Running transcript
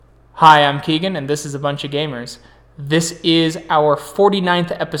Hi, I'm Keegan, and this is A Bunch of Gamers. This is our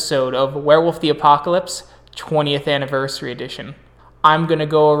 49th episode of Werewolf the Apocalypse 20th Anniversary Edition. I'm going to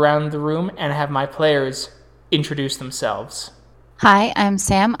go around the room and have my players introduce themselves. Hi, I'm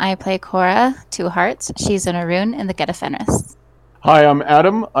Sam. I play Cora, Two Hearts. She's an Arun in the Get a Fenris. Hi, I'm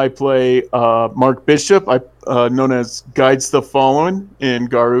Adam. I play Mark Bishop, known as Guides the Fallen in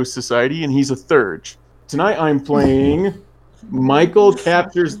Garu Society, and he's a Thurge. Tonight I'm playing Michael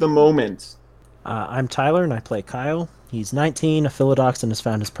Captures the Moment. I'm Tyler, and I play Kyle. He's 19, a Philodox, and has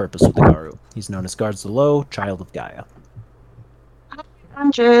found his purpose with the Garu. He's known as Guards the Low, Child of Gaia.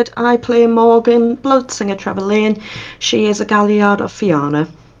 I'm Jade. I play Morgan, Bloodsinger Trevelyan. She is a Galliard of Fianna.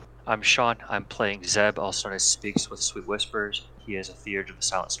 I'm Sean. I'm playing Zeb, also known as Speaks with Sweet Whispers. He is a Theurge of the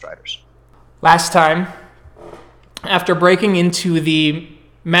Silent Striders. Last time, after breaking into the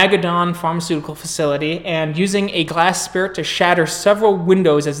Magadon pharmaceutical facility and using a glass spirit to shatter several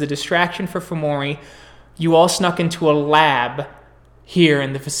windows as a distraction for Fomori, you all snuck into a lab here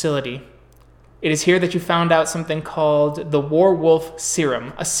in the facility. It is here that you found out something called the Werewolf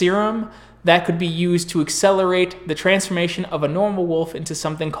Serum, a serum that could be used to accelerate the transformation of a normal wolf into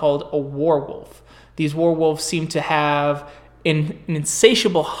something called a werewolf. These werewolves seem to have an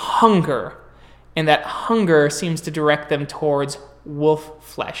insatiable hunger, and that hunger seems to direct them towards wolf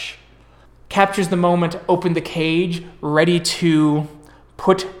flesh. Captures the Moment, opened the cage, ready to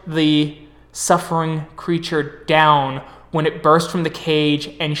put the suffering creature down when it burst from the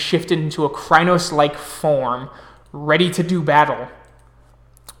cage and shifted into a Krynos-like form, ready to do battle.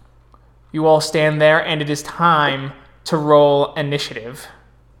 You all stand there, and it is time to roll initiative.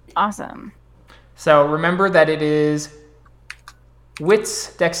 Awesome. So remember that it is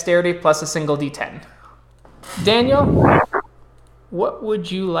wits, dexterity, plus a single d10. Daniel, what would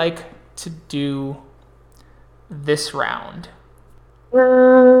you like to do this round?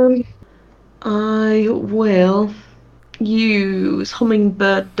 I will use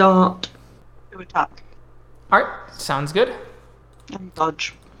Hummingbird Dart to attack Alright, sounds good. and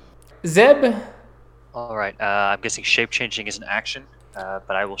dodge. Zeb, Alright, I'm guessing shape changing is an action,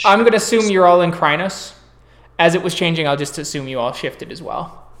 but I will I'm going to shift. assume you're all in Krynos. As it was changing, I'll just assume you all shifted as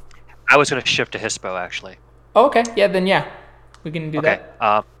well. I was going to shift to Hispo, actually. Oh, okay, yeah, we can do Okay,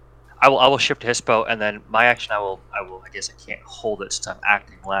 that. I will shift to Hispo, and then my action I guess I can't hold it since I'm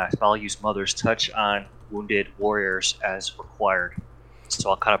acting last, but I'll use Mother's Touch on wounded warriors as required. So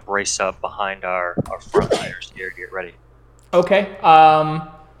I'll kind of brace up behind our frontliners here to get ready. Okay,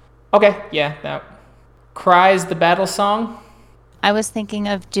 yeah, that cries the battle song. I was thinking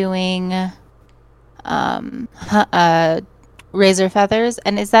of doing Razor Feathers,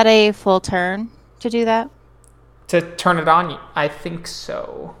 and is that a full turn to do that? To turn it on, I think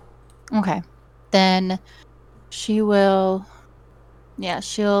so. Okay. Then she'll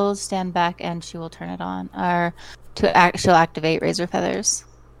stand back and she will turn it on. Or she'll activate Razor Feathers.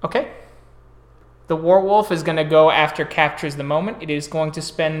 Okay. The Werewolf is going to go after Captures the Moment. It is going to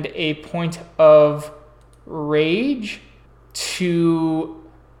spend a point of rage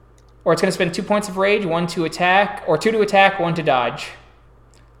or it's going to spend 2 points of rage, 1 to attack, or 2 to attack, 1 to dodge.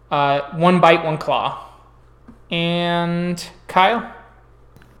 1 bite, 1 claw. And Kyle?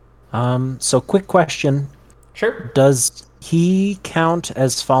 So quick question. Sure. Does he count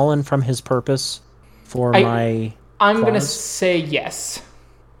as fallen from his purpose for my I'm going to claws? say yes.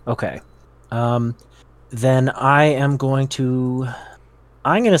 Okay. Then I'm going to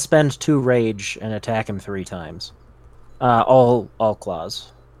spend 2 rage and attack him 3 times. All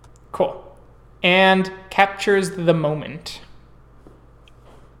claws. Cool. And Captures the Moment.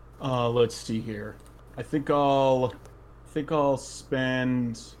 Let's see here. I think I'll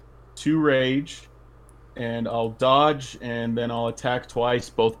spend 2 rage, and I'll dodge, and then I'll attack twice,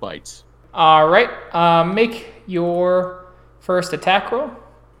 both bites. All right. Make your first attack roll.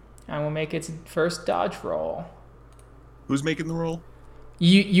 I will make its first dodge roll. Who's making the roll?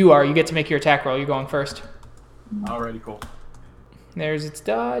 You are. You get to make your attack roll. You're going first. Alrighty, cool. There's its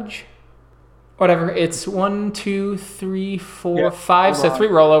dodge. Whatever. It's 1, 2, 3, 4, Yeah, 5. So hold on. 3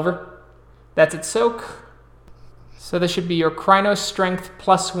 rollover. That's its soak. So this should be your Krynos strength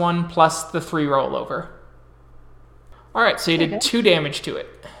plus 1 plus the 3 rollover. All right. So you did 2 damage to it.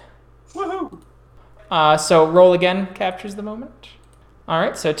 Woohoo! So roll again. Captures the Moment. All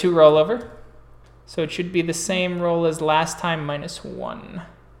right. So 2 rollover. So it should be the same roll as last time minus 1.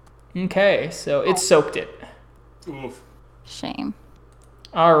 Okay. So it soaked it. Oof. Shame.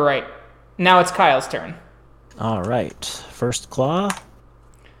 All right. Now it's Kyle's turn. All right. First claw.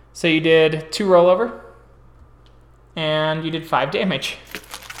 So you did 2 rollover, and you did 5 damage.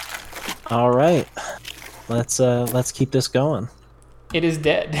 All right. Let's keep this going. It is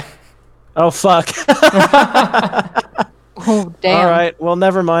dead. Oh, fuck. Oh, damn. All right. Well,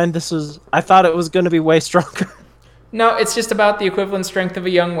 never mind. I thought it was going to be way stronger. No, it's just about the equivalent strength of a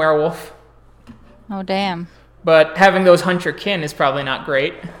young werewolf. Oh, damn. But having those hunt your kin is probably not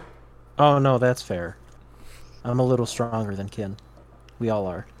great. Oh, no, that's fair. I'm a little stronger than Kin. We all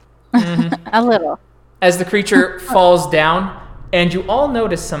are. A little. As the creature falls down, and you all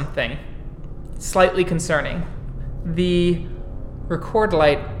notice something slightly concerning. The record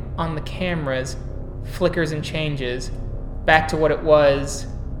light on the cameras flickers and changes back to what it was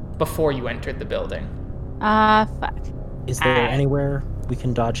before you entered the building. Fuck. Is there anywhere we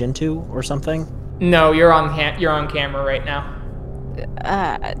can dodge into or something? No, you're on camera right now.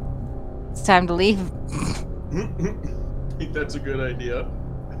 It's time to leave. I think that's a good idea.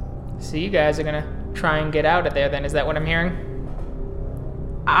 So you guys are gonna try and get out of there then, is that what I'm hearing?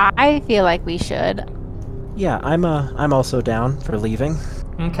 I feel like we should. Yeah, I'm also down for leaving.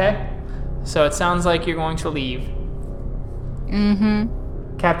 Okay. So it sounds like you're going to leave.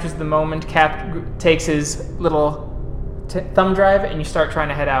 Mm-hmm. Captures the moment, takes his little thumb drive, and you start trying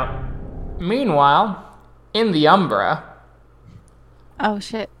to head out. Meanwhile, in the Umbra... Oh,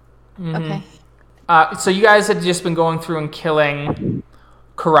 shit. Okay. So you guys had just been going through and killing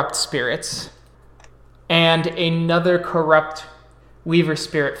corrupt spirits. And another corrupt Weaver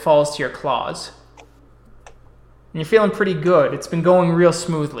spirit falls to your claws. And you're feeling pretty good. It's been going real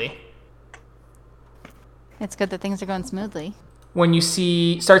smoothly. It's good that things are going smoothly. When you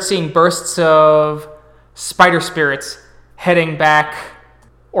start seeing bursts of spider spirits heading back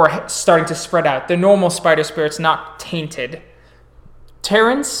or starting to spread out. The normal spider spirits, not tainted.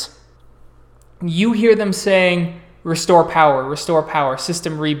 Terrence, you hear them saying, restore power,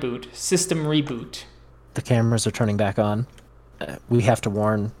 system reboot. The cameras are turning back on. We have to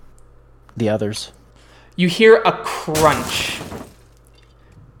warn the others. You hear a crunch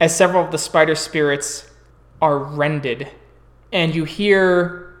as several of the spider spirits are rended. And you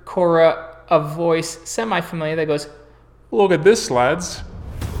hear, Cora, a voice semi-familiar that goes, Look at this, lads.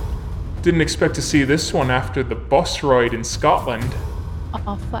 Didn't expect to see this one after the bus ride in Scotland.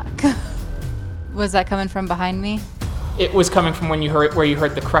 Oh, fuck. Was that coming from behind me? It was coming from where you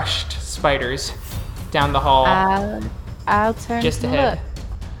heard the crushed spiders down the hall. I'll turn just to ahead. look.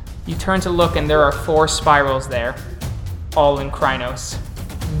 You turn to look, and there are 4 spirals there, all in Krynos.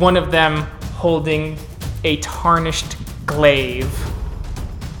 One of them holding a tarnished glaive.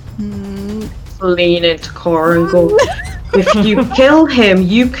 Lean into Cora and go, if you kill him,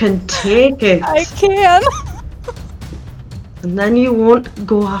 you can take it. I can. And then you won't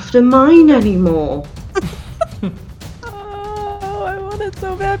go after mine anymore. Oh, I want it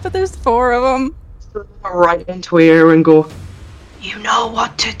so bad, but there's 4 of them. Right into her and go, you know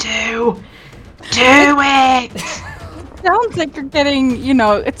what to do. Do it. Sounds like you're getting,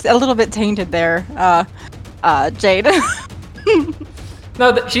 it's a little bit tainted there, Jade.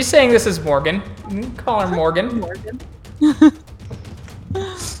 No, she's saying this is Morgan. You can call her Morgan. Morgan.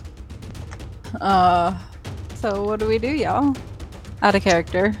 So what do we do, y'all? Out of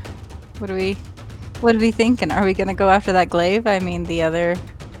character. What are we thinking? Are we gonna go after that glaive? I mean, the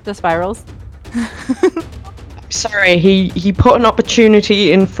spirals. Sorry, he put an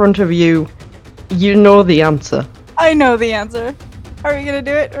opportunity in front of you. You know the answer. I know the answer. Are we gonna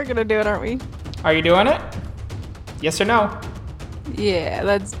do it? We're gonna do it, aren't we? Are you doing it? Yes or no? Yeah,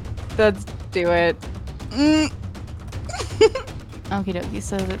 let's do it. Okie dokie,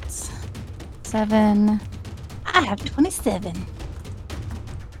 so that's 7. I have 27.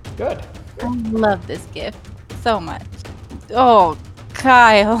 Good. I love this gift so much. Oh,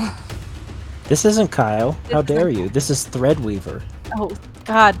 Kyle. This isn't Kyle. How dare you? This is Threadweaver. Oh,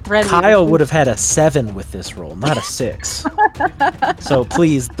 God, Threadweaver. Kyle would have had a 7 with this roll, not a 6. So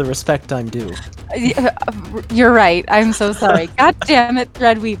please, the respect I'm due. You're right. I'm so sorry. God damn it,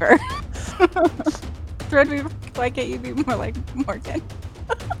 Threadweaver. Threadweaver, why can't you be more like Morgan?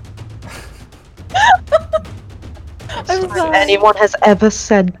 I'm If sorry. anyone has ever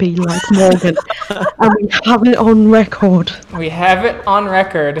said be like Morgan, and we have it on record. We have it on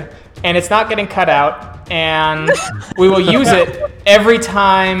record, and it's not getting cut out, and we will use it every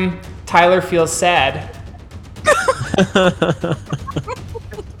time Tyler feels sad.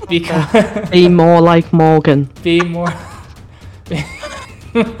 Because Be more like Morgan. be more.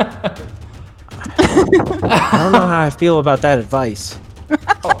 I don't know how I feel about that advice.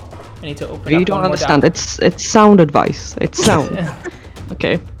 I need to open. You up don't one more understand. doc- It's sound advice. It's sound.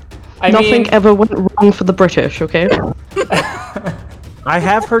 Okay. I Nothing mean, ever went wrong for the British. Okay. I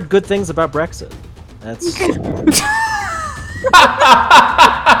have heard good things about Brexit. That's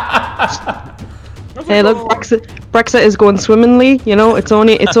Hey, look, Brexit. Brexit is going swimmingly. You know, it's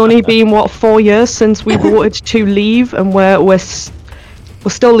only been what 4 years since we voted to leave, and we're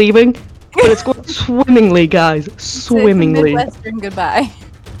still leaving, but it's going swimmingly, guys. Swimmingly. It's a Midwestern goodbye.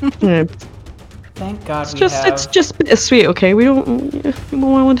 Yeah. Thank God It's just bittersweet, okay? We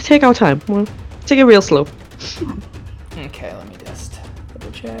want to take our time. We'll take it real slow. Okay, let me just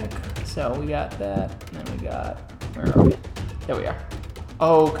double check. So we got that, and then we got... Where are we? There we are.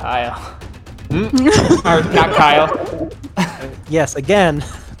 Oh, Kyle. Or not Kyle. Yes, again,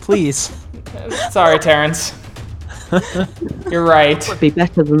 please. Sorry, Terrence. You're right. Would be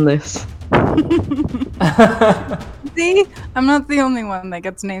better than this. See? I'm not the only one that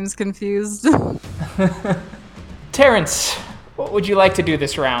gets names confused. Terrence, what would you like to do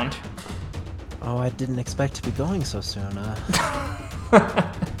this round? Oh, I didn't expect to be going so soon.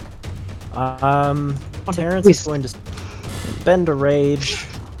 Terrence is going to bend a rage,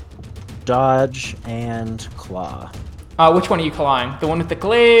 dodge, and claw. Which one are you clawing? The one with the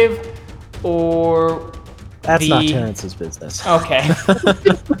glaive, or That's not Terrence's business. Okay.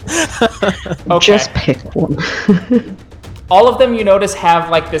 Okay. Just pick one. All of them, you notice, have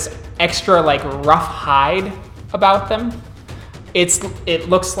like this extra like rough hide about them. It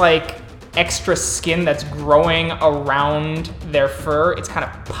looks like extra skin that's growing around their fur. It's kind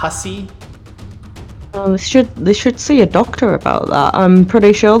of pussy. They should see a doctor about that. I'm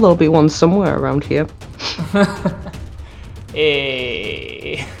pretty sure there'll be one somewhere around here.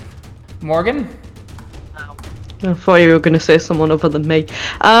 Morgan? I thought you were going to say someone other than me.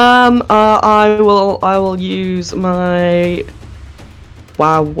 I will use my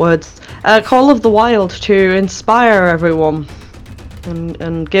words. Call of the Wild to inspire everyone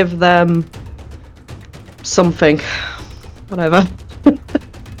and give them something, whatever.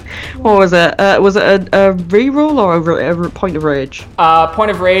 What was it? Was it a reroll or a point of rage? Point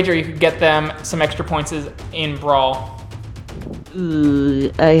of rage, or you could get them some extra points in brawl.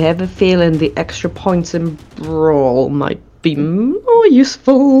 I have a feeling the extra points in brawl might be more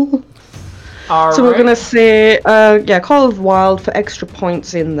useful. So we're gonna say, Call of Wild for extra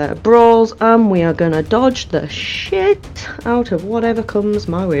points in the brawls, and we are gonna dodge the shit out of whatever comes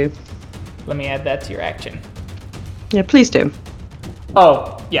my way. Let me add that to your action. Yeah, please do.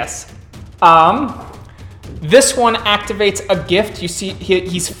 Oh, yes. This one activates a gift. You see,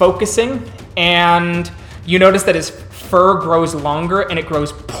 he's focusing, and you notice that his fur grows longer and it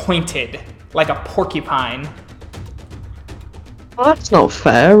grows pointed, like a porcupine. Well, that's not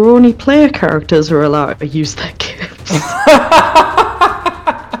fair. Only player characters are allowed to use their gifts.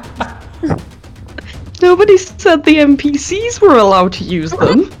 Nobody said the NPCs were allowed to use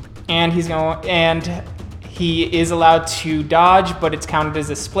them. And he is allowed to dodge, but it's counted as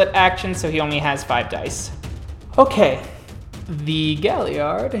a split action, so he only has 5 dice. Okay, the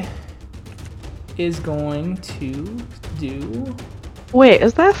Galliard is going to do... Wait,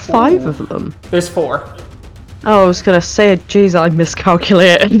 is there 5 of them? There's 4. Oh, I was gonna say, geez, I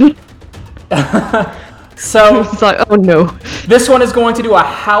miscalculated. So It's like, oh no. this one is going to do a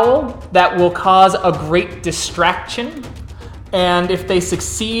howl that will cause a great distraction, and if they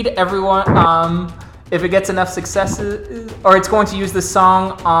succeed, everyone, if it gets enough successes, or it's going to use the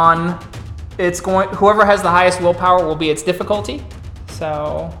song on, whoever has the highest willpower will be its difficulty.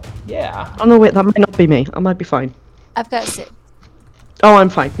 So, yeah. Oh no, wait, that might not be me. I might be fine. I've got 6. Oh, I'm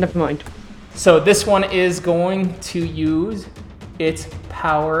fine. Never mind. So this one is going to use its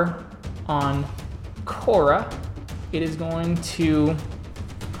power on Cora. It is going to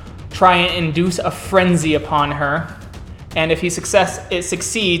try and induce a frenzy upon her. And if it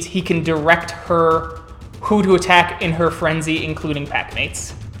succeeds, he can direct her who to attack in her frenzy, including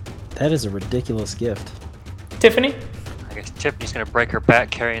packmates. That is a ridiculous gift. Tiffany? I guess Tiffany's gonna break her back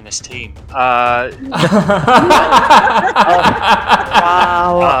carrying this team. Wow.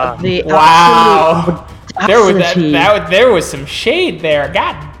 The Wow. audacity. There was some shade there.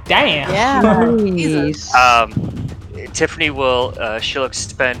 God damn. Yeah. Jesus. Tiffany will she'll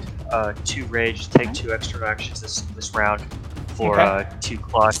expend 2 rage, take 2 extra actions this round for Okay. 2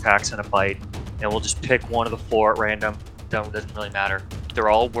 claw attacks and a bite, and we'll just pick one of the 4 at random. Doesn't really matter. They're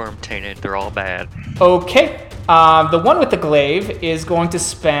all worm tainted. They're all bad. Okay. The one with the glaive is going to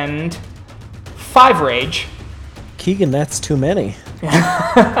spend 5 rage. Keegan, that's too many.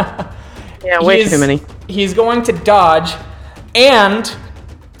 Yeah, way too many. He's going to dodge, and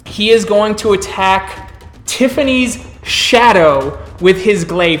he is going to attack Tiffany's shadow with his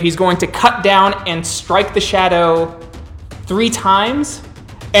glaive. He's going to cut down and strike the shadow 3 times,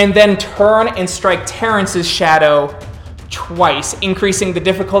 and then turn and strike Terrence's shadow twice, increasing the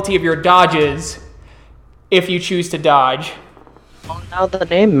difficulty of your dodges if you choose to dodge. Now the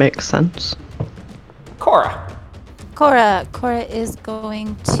name makes sense. Cora. Cora is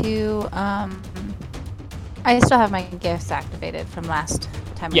going to. I still have my gifts activated from last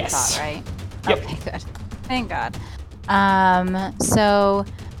time we Yes. fought, right? Yep. Okay, good. Thank God. So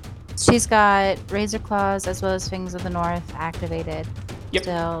she's got Razor Claws as well as Fangs of the North activated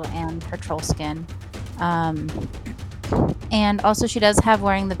still, and her troll skin. And also she does have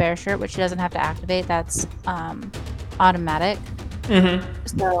wearing the bear shirt, which she doesn't have to activate. That's automatic. Mm-hmm.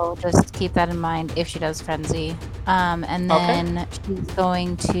 So just keep that in mind if she does frenzy. And then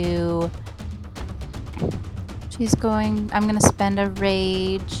I'm gonna spend a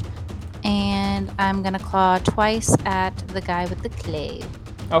rage, and I'm gonna claw twice at the guy with the clave.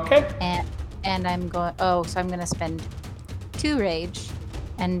 Okay. And I'm going. Oh, so I'm gonna spend 2 rage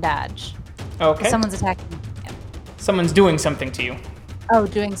and dodge. Okay. Someone's attacking me. Someone's doing something to you. Oh,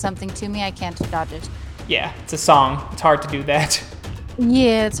 doing something to me. I can't dodge it. Yeah, it's a song. It's hard to do that.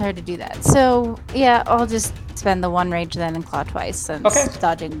 Yeah, it's hard to do that. So yeah, I'll just spend the 1 rage then and claw twice, since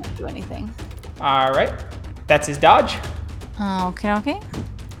dodging won't do anything. All right. That's his dodge. Okay.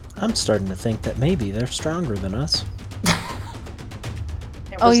 I'm starting to think that maybe they're stronger than us.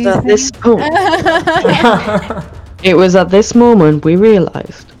 It was at this moment we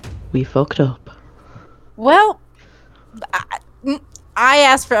realized we fucked up. Well, I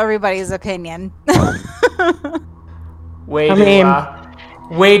asked for everybody's opinion. Way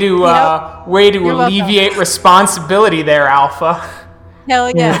to alleviate responsibility there, Alpha.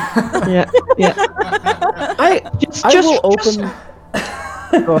 Hell yeah. Yeah. I will open.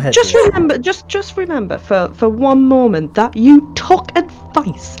 Go ahead. Just remember for one moment that you took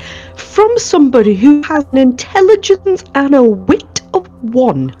advice from somebody who has an intelligence and a wit of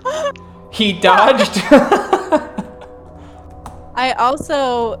 1. He dodged. I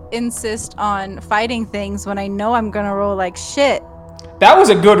also insist on fighting things when I know I'm gonna roll like shit. That was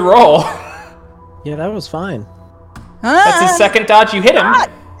a good roll. Yeah, that was fine. That's his second dodge. You hit him.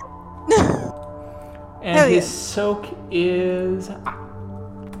 And Hell his yeah. soak is...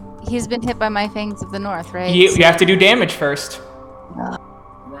 He's been hit by my Fangs of the North, right? You have to do damage first.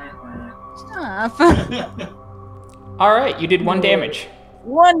 All right, you did 1 damage.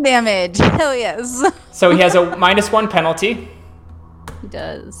 1 damage. Hell yes. So he has a -1 penalty. He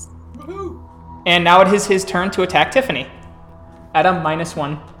does. And now it is his turn to attack Tiffany at a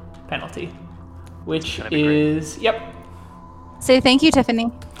 -1 penalty, which is Say thank you,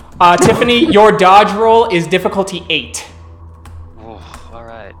 Tiffany. Tiffany, your dodge roll is difficulty 8. Oh, all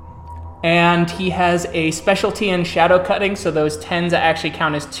right. And he has a specialty in shadow cutting, so those 10s actually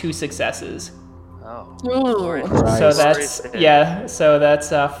count as 2 successes. Oh. So that's So that's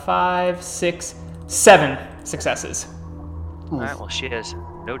 5, 6, 7 successes. All right. Well, she has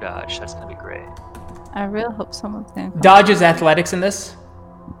no dodge. That's gonna be great. I really hope someone's gonna. Dodge is athletics in this.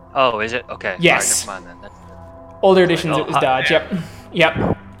 Oh, is it? Okay. Yes. All right, never mind then. Older editions, it was dodge. Yeah. Yep.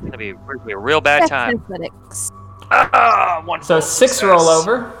 It's gonna be a real bad time. Athletics. One. So 6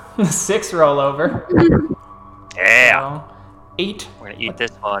 rollover. 6 rollover. Yeah. So 8. We're gonna eat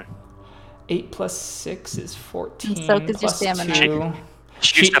this one. 8 plus 6 is 14. Soak is plus your stamina. 2.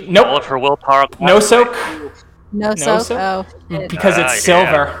 She used up Nope. all of her willpower. No soak. No soak. Oh, shit. Because it's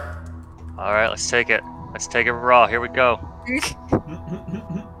silver. All right, let's take it. Let's take it raw. Here we go.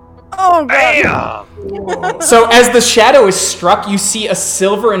 Oh god. Bam! So as the shadow is struck, you see a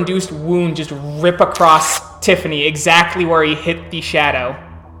silver-induced wound just rip across Tiffany, exactly where he hit the shadow.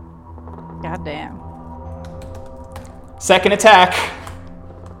 Goddamn. Second attack.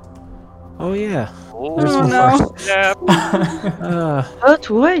 Oh yeah. Oh no. Snap. But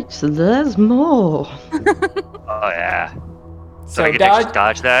wait, there's more. Oh yeah. So I get to dodge.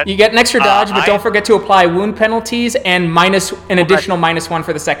 dodge that. You get an extra dodge, but I- don't forget to apply wound penalties and minus an additional -1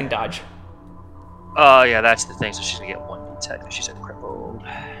 for the second dodge. Oh yeah, that's the thing. So she's gonna get 1d10 because she's crippled.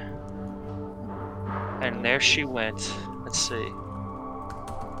 And there she went. Let's see.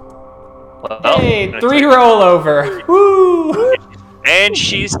 Well, Hey, I'm gonna 3 take- rollover. Woo! And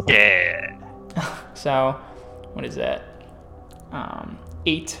she's dead. So, what is that?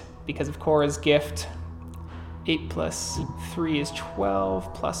 8 because of Cora's gift. 8 plus 3 is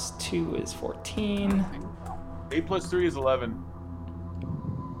 12, plus 2 is 14. 8 plus 3 is 11.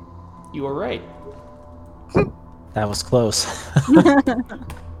 You were right. That was close.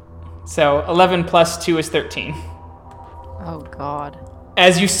 So 11 plus 2 is 13. Oh god.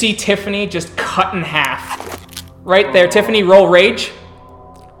 As you see Tiffany just cut in half. Right there, Tiffany, roll rage.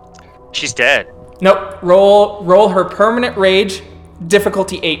 She's dead. Nope, roll her permanent rage.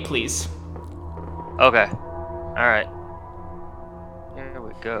 Difficulty 8, please. Okay. All right. Here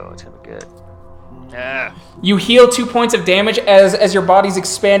we go. It's gonna be good. Yeah. You heal 2 points of damage as your body's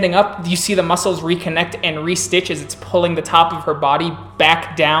expanding up. You see the muscles reconnect and restitch as it's pulling the top of her body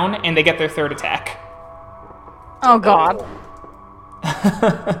back down, and they get their third attack. Oh god.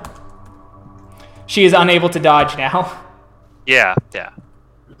 She is unable to dodge now. Yeah.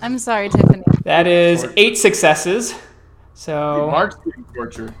 I'm sorry, Tiffany. That is 8 successes. So Mark's getting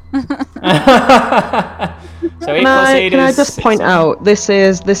tortured. So 8 plus 8 Can I is just 16. point out this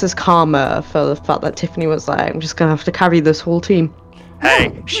is karma for the fact that Tiffany was like, I'm just gonna have to carry this whole team.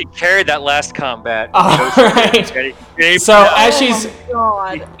 Hey, she carried that last combat. Alright. So as she's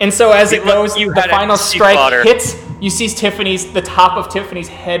God. and so as it You goes, you the had final a sea strike otter. hits. You see the top of Tiffany's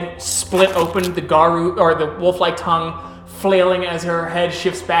head split open, the Garu or the wolf-like tongue flailing as her head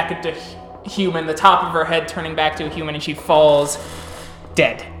shifts back into human. The top of her head turning back to a human, and she falls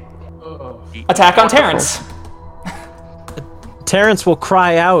dead. Attack on Terrence. Terrence will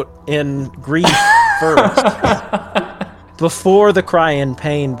cry out in grief first, before the cry in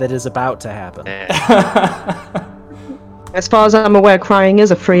pain that is about to happen. As far as I'm aware, crying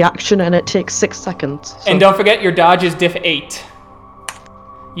is a free action and it takes 6 seconds. So. And don't forget your dodge is diff 8.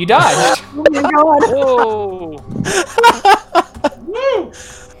 You dodged. Oh my god. Whoa!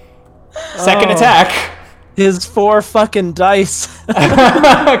 Second attack. His 4 fucking dice.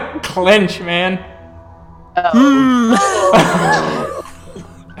 Clinch, man.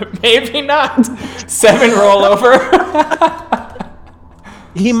 Maybe not. 7 rollover.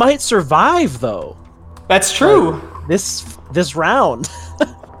 He might survive though. That's true. This round.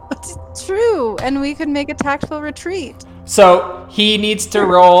 True, and we could make a tactful retreat. So he needs to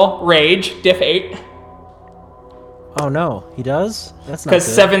roll rage, diff 8, Oh no, he does? That's not because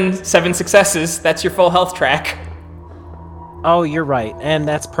good. 7 successes. That's your full health track. Oh, you're right. And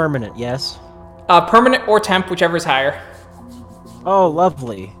that's permanent, yes? Permanent or temp, whichever is higher. Oh,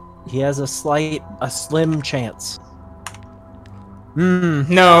 lovely. He has a slim chance.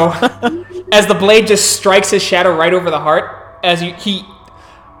 No. As the blade just strikes his shadow right over the heart, he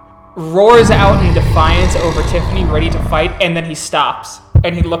roars out in defiance over Tiffany, ready to fight, and then he stops.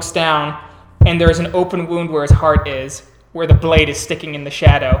 And he looks down, and there's an open wound where his heart is, where the blade is sticking in the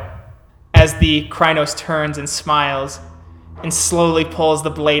shadow. As the Krynos turns and smiles, and slowly pulls the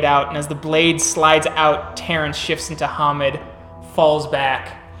blade out, and as the blade slides out, Terrence shifts into Hamid, falls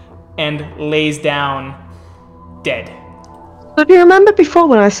back, and lays down dead. So do you remember before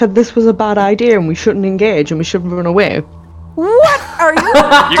when I said this was a bad idea and we shouldn't engage and we should run away? What are you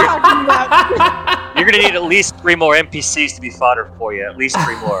talking about? You're gonna need at least 3 more NPCs to be fodder for you. At least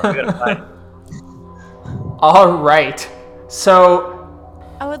 3 more. We gotta find. All right. So,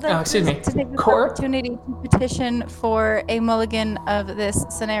 I would like excuse me. to take this Cora? opportunity to petition for a mulligan of this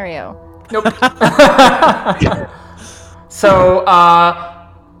scenario. nope. So,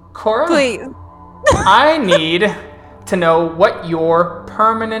 Cora, Please. I need to know what your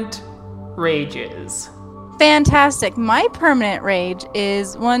permanent rage is. Fantastic. My permanent rage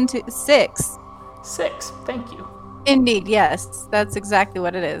is 1, 2, 6. 6. Thank you. Indeed, yes. That's exactly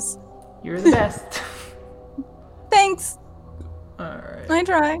what it is. You're the best. Thanks. All right. I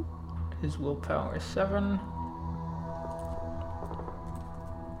try. His willpower is 7.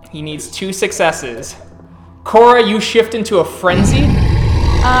 He needs 2 successes. Cora, you shift into a frenzy.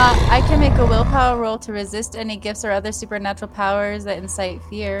 I can make a willpower roll to resist any gifts or other supernatural powers that incite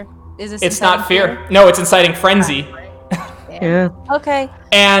fear. Is this It's not inciting fear. No, it's inciting frenzy. Yeah. Okay.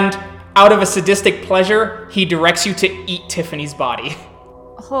 And out of a sadistic pleasure, he directs you to eat Tiffany's body.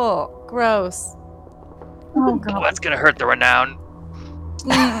 Oh, gross. Oh, Oh, God. that's gonna hurt the renown.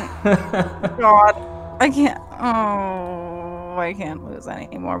 God. I can't. Oh, I can't lose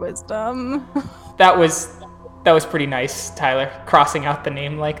any more wisdom. That was pretty nice, Tyler, crossing out the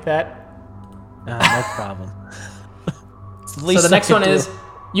name like that. No problem. It's the So least the I next could one do. is,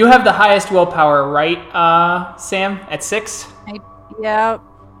 you have the highest willpower, right, Sam, at 6? Yeah.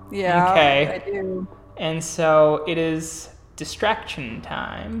 Yeah. Okay. I do. And so it is distraction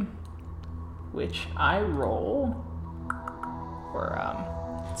time, which I roll for,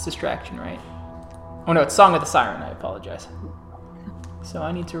 it's distraction, right? Oh no, it's Song of the Siren, I apologize. So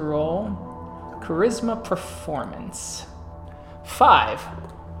I need to roll Charisma Performance. 5.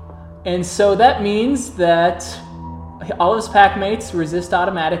 And so that means that all of his pack mates resist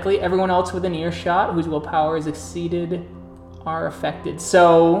automatically. Everyone else within earshot whose willpower is exceeded are affected.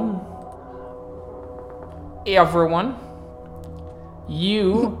 So, everyone,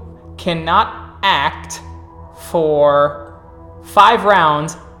 you cannot act for 5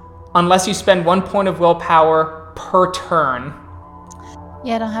 rounds unless you spend 1 point of willpower per turn.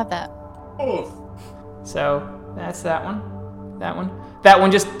 Yeah, I don't have that. So that's that one. That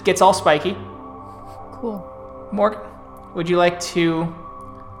one just gets all spiky. Cool. Morgan, would you like to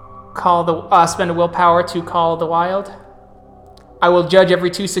call the spend a willpower to call the wild? I will judge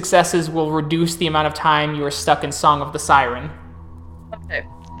every 2 successes will reduce the amount of time you are stuck in Song of the Siren. Okay.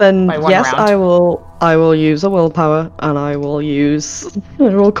 Then By 1 yes, round. I will use a willpower, and I will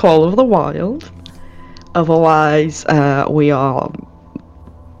call of the wild. Otherwise, we are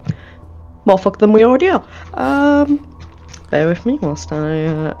more fucked than we already are. Bear with me whilst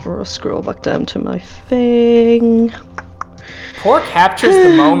I scroll back down to my thing. Poor captures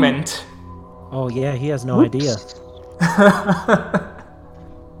the moment. Oh yeah, he has no idea.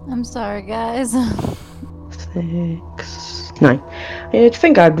 I'm sorry, guys. 6, 9. You'd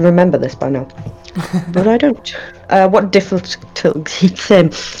think I'd remember this by now, but I don't. What difficulty?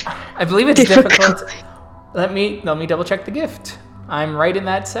 I believe it's difficult. Let me double check the gift. I'm right in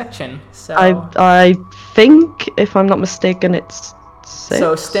that section. So I think, if I'm not mistaken, it's 6.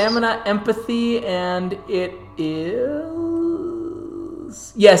 So stamina, empathy, and it is...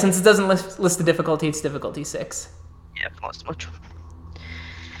 Yeah, since it doesn't list the difficulty, it's difficulty 6. Yeah, not so much.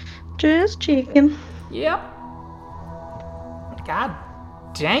 Just checking. Yep. God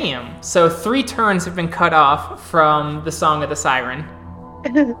damn. So 3 turns have been cut off from the Song of the Siren.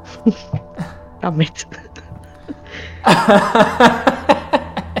 Damn it.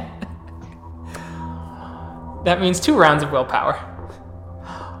 That means 2 rounds of willpower.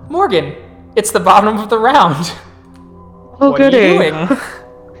 Morgan, it's the bottom of the round. Oh, What goody. are you doing?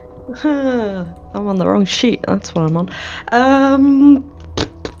 I'm on the wrong sheet. That's what I'm on.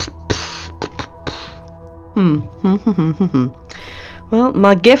 Well,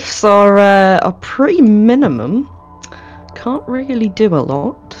 my gifts are pretty minimum. Can't really do a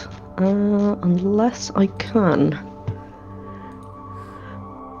lot, unless I can.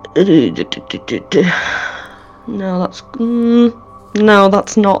 No,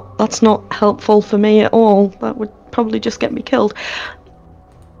 that's not helpful for me at all. That would probably just get me killed.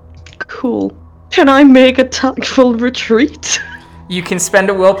 Cool. Can I make a tactful retreat? You can spend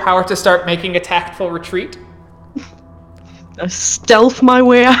a willpower to start making a tactful retreat. I stealth my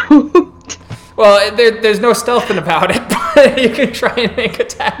way out. Well, there's no stealthing about it, but you can try and make a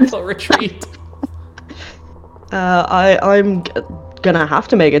tactful retreat. I'm gonna have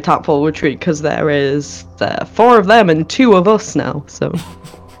to make a tactful retreat because there is 4 of them and 2 of us now. So,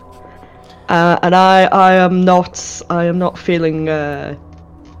 and I am not feeling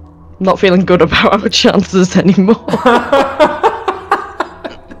good about our chances anymore.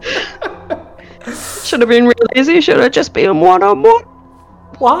 Should have been real easy. Should have just been 1-on-1.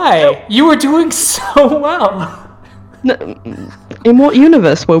 Why? You were doing so well. In what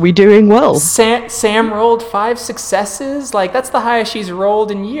universe were we doing well? Sam rolled 5 successes. Like, that's the highest she's rolled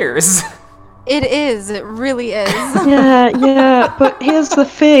in years. It is. It really is. Yeah, but here's the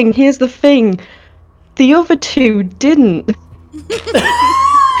thing. The other 2 didn't.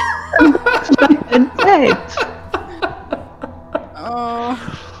 Oh,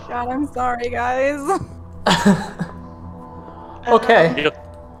 God, I'm sorry, guys. Okay. You'll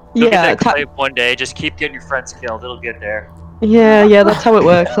Yeah, get that claim one day. Just keep getting your friends killed. It'll get there. Yeah, that's how it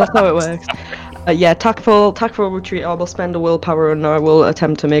works. Yeah, tactful retreat. I will spend a willpower and I will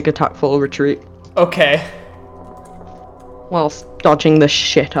attempt to make a tactful retreat Okay. whilst dodging the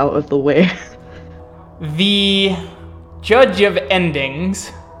shit out of the way. The Judge of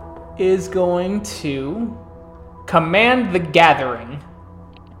Endings is going to command the gathering,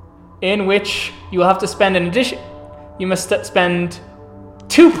 in which you will have to spend you must spend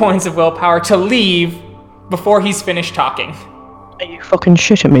 2 points of willpower to leave before he's finished talking. Are you fucking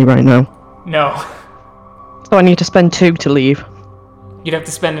shitting me right now? No. So I need to spend 2 to leave. You'd have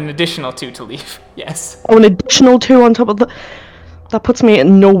to spend an additional 2 to leave. Yes. Oh, an additional 2 on top of that puts me at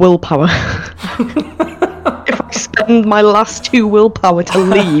no willpower. If I spend my last 2 willpower to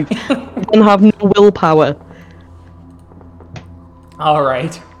leave, then have no willpower. All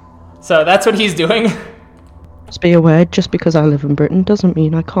right. So that's what he's doing. Just be aware, just because I live in Britain doesn't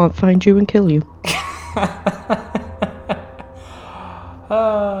mean I can't find you and kill you.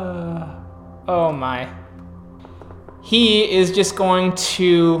 Oh my. He is just going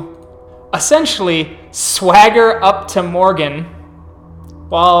to essentially swagger up to Morgan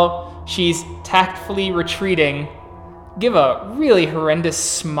while she's tactfully retreating, give a really horrendous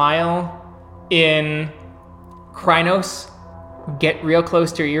smile in Krynos, get real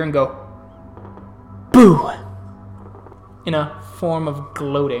close to her ear and go, boo! In a form of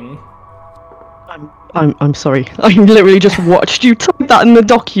gloating. I'm sorry. I literally just watched you type that in the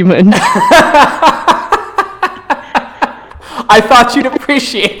document. I thought you'd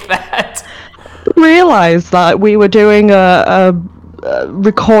appreciate that. Realised that we were doing a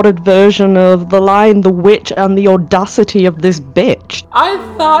recorded version of The Lion, the Witch, and the Audacity of this bitch. I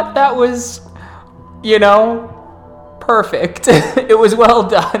thought that was, perfect. It was well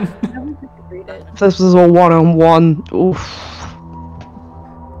done. This was a one-on-one. Oof.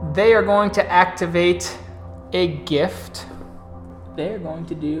 They are going to activate a gift. They're going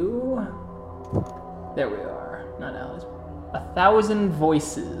to do... There we are. Not Alice. 1,000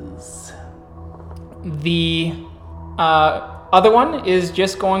 voices. The other one is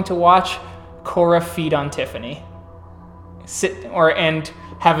just going to watch Cora feed on Tiffany. And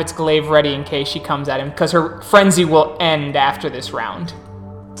have its glaive ready in case she comes at him, because her frenzy will end after this round.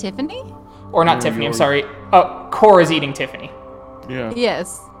 Tiffany? Or not Tiffany, I'm sorry. Oh, Cora's eating Tiffany. Yeah.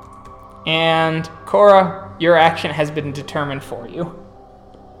 Yes. And Cora, your action has been determined for you.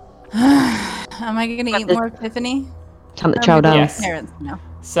 Am I gonna eat more Tiffany? Time to chow down. Yes. Parents, no.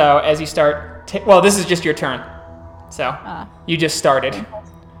 So as you start... this is just your turn. So you just started.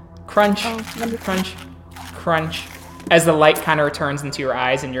 Crunch, crunch, crunch. As the light kind of returns into your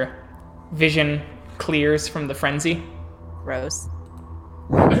eyes and your vision clears from the frenzy. Gross.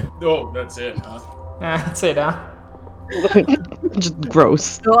 Oh, that's it, huh? That's it, huh? Just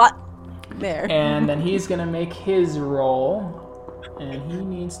gross. There. And then he's gonna make his roll. And he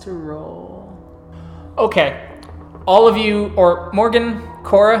needs to roll. Okay. All of you, or Morgan,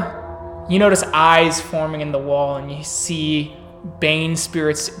 Cora, you notice eyes forming in the wall, and you see Bane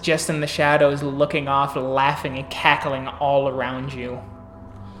spirits just in the shadows looking off, laughing and cackling all around you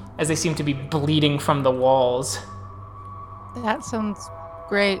as they seem to be bleeding from the walls. That sounds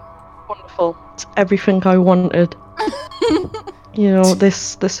great. Wonderful. It's everything I wanted.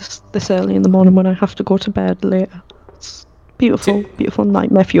 This early in the morning when I have to go to bed later. It's beautiful, beautiful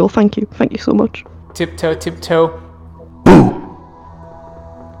nightmare fuel. Thank you so much. Tiptoe, tiptoe.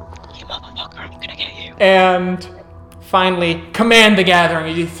 You motherfucker, I'm gonna get you. And finally, command the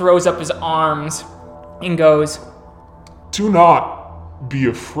gathering. He throws up his arms and goes, Do not be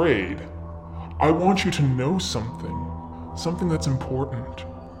afraid. I want you to know something. Something that's important,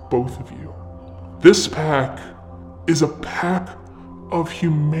 both of you. This pack is a pack of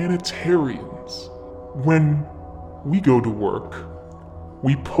humanitarians. When we go to work,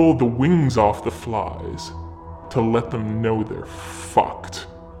 we pull the wings off the flies to let them know they're fucked.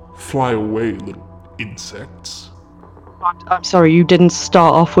 Fly away, little insects. I'm sorry, you didn't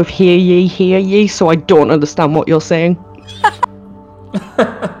start off with hear ye, so I don't understand what you're saying.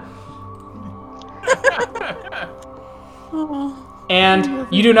 and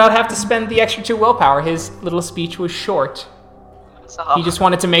you do not have to spend the extra 2 willpower. His little speech was short. He just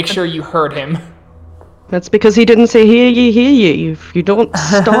wanted to make sure you heard him. That's because he didn't say hear ye. If you don't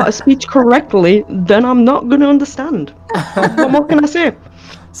start a speech correctly, then I'm not going to understand. What more can I say?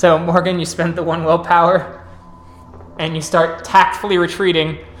 So, Morgan, you spend the 1 willpower, and you start tactfully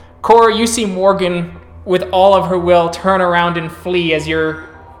retreating. Cora, you see Morgan, with all of her will, turn around and flee as you were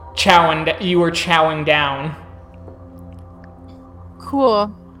chowing down.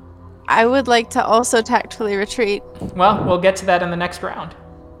 Cool. I would like to also tactfully retreat. Well, we'll get to that in the next round.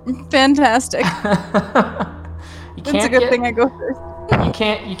 Fantastic. It's a good thing I go first.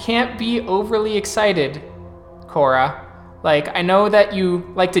 You can't be overly excited, Cora. Like, I know that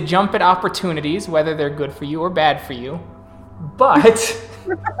you like to jump at opportunities, whether they're good for you or bad for you, but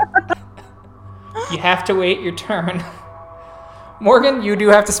you have to wait your turn. Morgan, you do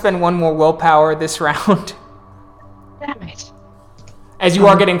have to spend 1 more willpower this round. Damn it. As you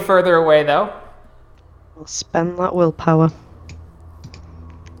are getting further away, though. I'll spend that willpower.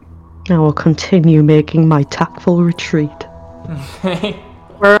 I will continue making my tactful retreat.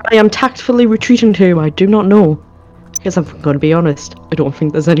 Where I am tactfully retreating to, I do not know. Because I'm going to be honest, I don't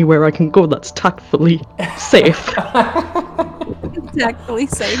think there's anywhere I can go that's tactfully safe. Tactfully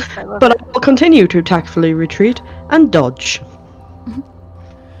safe. But I will continue to tactfully retreat and dodge.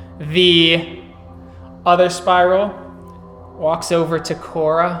 The other spiral walks over to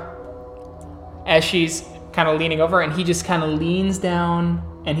Cora as she's kind of leaning over, and he just kind of leans down,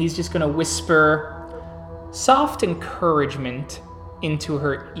 and he's just going to whisper soft encouragement into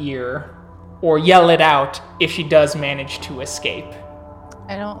her ear, or yell it out if she does manage to escape.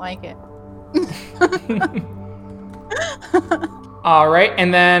 I don't like it. All right,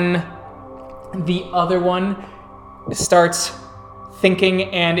 and then the other one starts thinking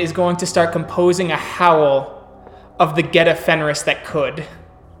and is going to start composing a howl of the Geta Fenris that could.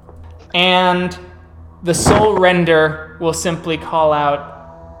 And the Soul Render will simply call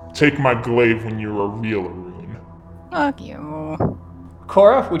out, Take my glaive when you're a real Arun. Fuck you.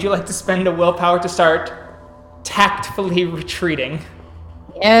 Cora, would you like to spend a willpower to start tactfully retreating?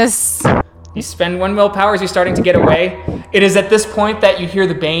 Yes. You spend 1 willpower as you're starting to get away, It is at this point that you hear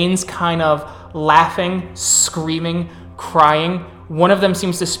the Banes kind of laughing, screaming, crying. One of them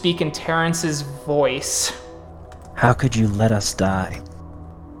seems to speak in Terrence's voice. How could you let us die?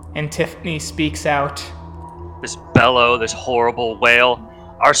 And Tiffany speaks out. This bellow, this horrible wail.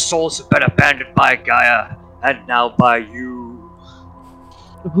 Our souls have been abandoned by Gaia, and now by you.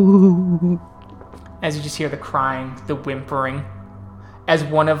 Ooh. As you just hear the crying, the whimpering. As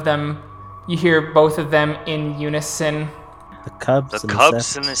one of them, you hear both of them in unison. The Cubs The and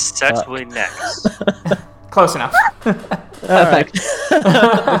Cubs the and the Sets will next. Close enough. Perfect.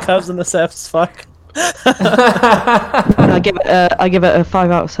 The Cubs and the Seths, fuck. I give it a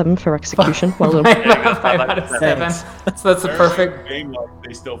 5 out of 7 for execution. Well done. There you go, 5 out of 7. Thanks. So that's the perfect. Game like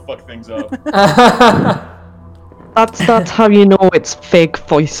they still fuck things up. That's how you know it's fake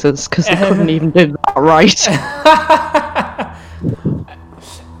voices, because they couldn't even do that right.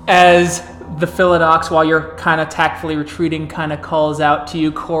 As the Philodox, while you're kind of tactfully retreating, kind of calls out to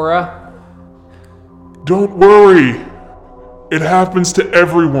you, Cora. Don't worry. It happens to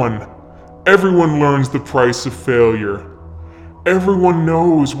everyone. Everyone learns the price of failure. Everyone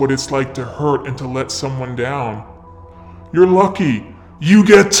knows what it's like to hurt and to let someone down. You're lucky. You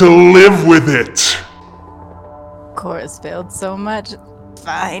get to live with it. Cora's failed so much.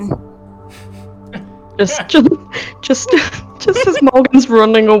 Fine. Just as Morgan's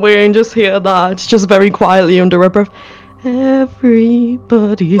running away and just hear that, just very quietly under her breath.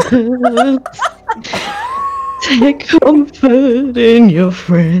 Everybody hurts. Take comfort in your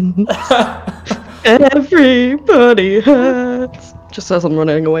friends. Everybody hurts. Just as I'm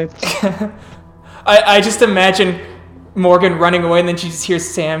running away. I just imagine Morgan running away, and then she just hears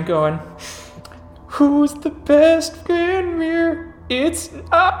Sam going, "Who's the best friend here? It's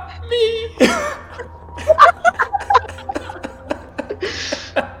not me."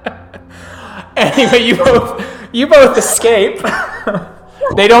 Anyway, you both escape.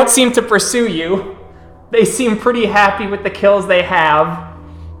 They don't seem to pursue you. They seem pretty happy with the kills they have.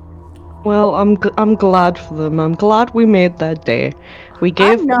 Well, I'm glad for them. I'm glad we made their day. We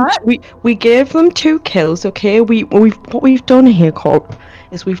gave we gave them 2 kills. Okay, what we've done here, Corp,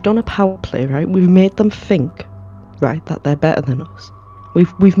 is we've done a power play, right? We've made them think, right, that they're better than us.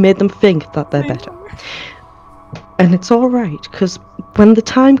 We've made them think that they're better, and it's all right, because when the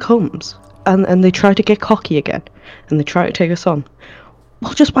time comes and they try to get cocky again and they try to take us on,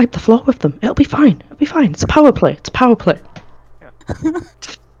 we'll just wipe the floor with them. It'll be fine. It'll be fine. It's a power play. It's a power play.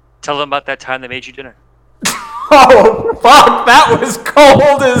 Tell them about that time they made you dinner. Oh, fuck, that was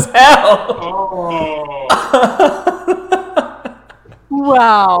cold as hell.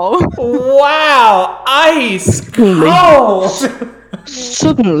 Wow. Wow, ice cold.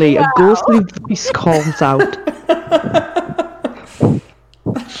 Suddenly, a ghostly voice calls out.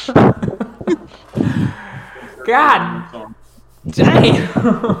 God damn.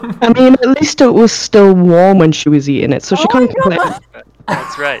 I mean, at least it was still warm when she was eating it, so she can't complain.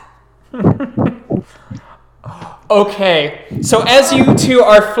 That's right. Okay, so as you two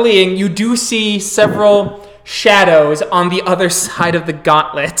are fleeing, you do see several shadows on the other side of the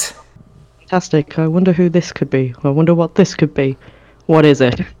gauntlet. Fantastic. I wonder who this could be. I wonder what this could be. What is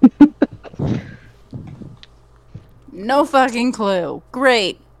it? No fucking clue.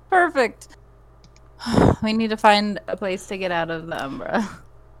 Great. Perfect. We need to find a place to get out of the Umbra.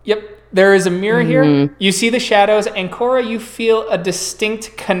 Yep, there is a mirror here. You see the shadows, and Cora, you feel a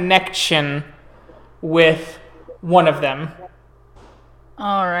distinct connection with one of them.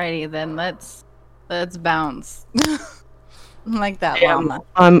 Alrighty then, let's bounce. Like that Yeah, llama.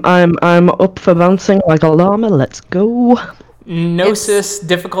 I'm up for bouncing like a llama. Let's go. Gnosis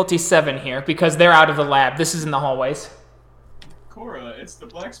difficulty 7 here, because they're out of the lab. This is in the hallways. Cora, it's the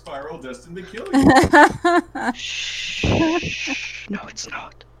black spiral destined to kill you. Shh. No, it's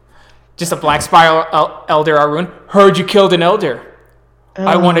not. Just a black spiral elder, Arun. Heard you killed an elder.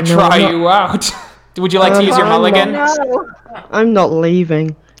 I want to no, try no. you out. Would you like to use your mulligan? I'm not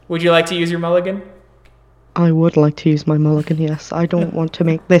leaving. Would you like to use your mulligan? I would like to use my mulligan, yes. I don't want to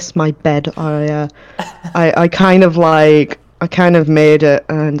make this my bed. I kind of made it,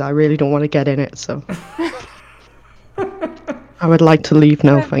 and I really don't want to get in it, so. I would like to leave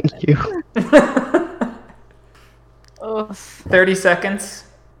now, thank you. 30 seconds.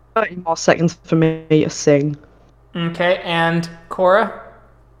 30 more seconds for me to sing. Okay, and Cora,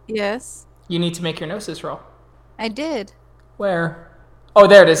 Yes, you need to make your Gnosis roll. I did. Where? Oh,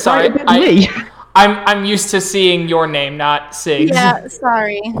 there it is. Sorry. Me. I'm used to seeing your name, not Sig's. Yeah,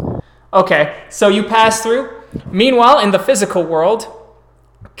 sorry. Okay, so you pass through. Meanwhile, in the physical world,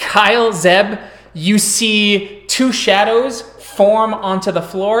 Kyle, Zeb, you see 2 shadows form onto the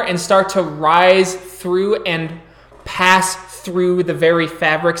floor and start to rise through and pass through the very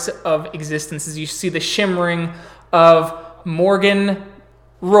fabrics of existence as you see the shimmering of Morgan,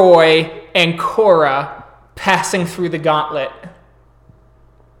 Roy, and Cora passing through the gauntlet.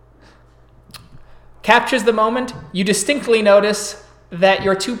 Captures the moment. You distinctly notice that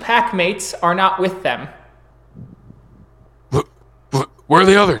your 2 pack mates are not with them. Look, where are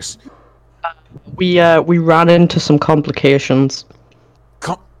the others? We ran into some complications.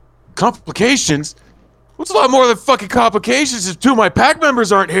 Complications? What's a lot more than fucking complications if 2 of my pack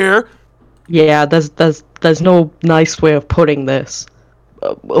members aren't here? Yeah, there's no nice way of putting this,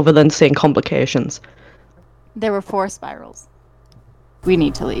 other than saying complications. There were 4 spirals. We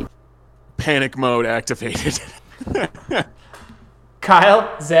need to leave. Panic mode activated.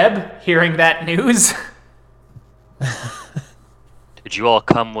 Kyle, Zeb, hearing that news. Did you all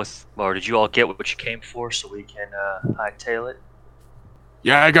come with, or did you all get what you came for so we can hightail it?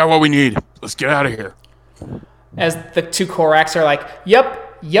 Yeah, I got what we need. Let's get out of here. As the 2 Koraks are like,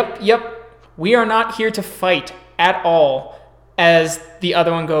 yep. We are not here to fight at all. As the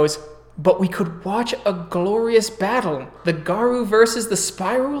other one goes, but we could watch a glorious battle. The Garu versus the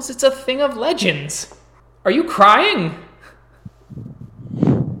Spirals, it's a thing of legends. Are you crying?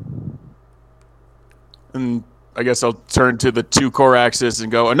 And I guess I'll turn to the 2 Coraxes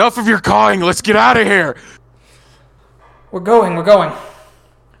and go, enough of your cawing, let's get out of here! We're going.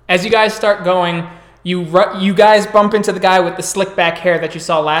 As you guys start going, you guys bump into the guy with the slick back hair that you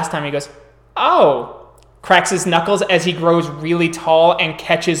saw last time. He goes, oh. Cracks his knuckles as he grows really tall and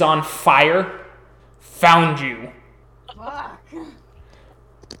catches on fire. Found you.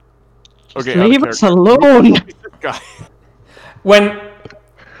 Okay, Leave us alone! Guy. When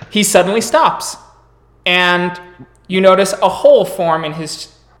he suddenly stops, and you notice a hole form in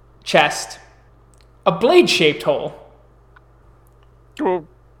his chest. A blade-shaped hole. Oh,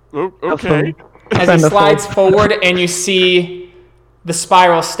 okay. As he slides forward and you see the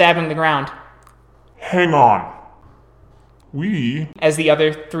spiral stabbing the ground. Hang on. We As the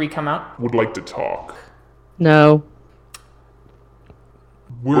other 3 come out. would like to talk. No.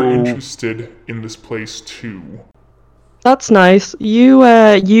 We're interested in this place too. That's nice.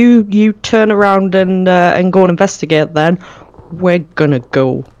 You turn around and go and investigate then. We're gonna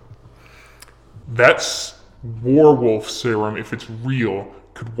go. That's Werewolf serum, if it's real,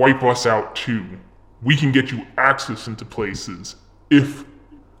 could wipe us out too. We can get you access into places if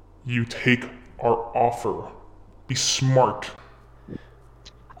you take our offer. Be smart.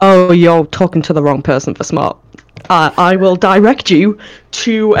 Oh, you're talking to the wrong person for smart. I will direct you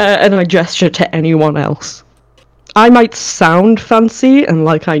to, and I gesture to anyone else. I might sound fancy and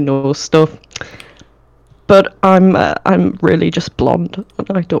like I know stuff, but I'm really just blonde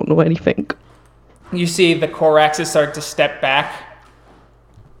and I don't know anything. You see the Coraxes start to step back.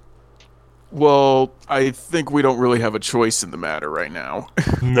 Well, I think we don't really have a choice in the matter right now.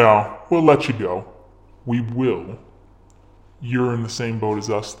 No, we'll let you go. We will. You're in the same boat as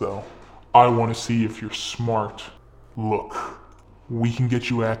us, though. I want to see if you're smart. Look, we can get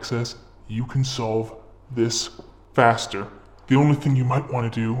you access. You can solve this faster. The only thing you might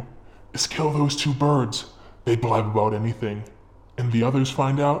want to do is kill those 2 birds. They blab about anything. And the others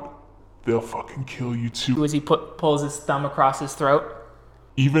find out, they'll fucking kill you too. As he pulls his thumb across his throat.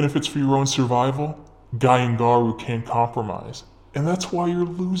 Even if it's for your own survival, Guy and Garu can't compromise. And that's why you're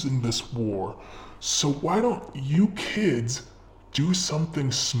losing this war. So why don't you kids do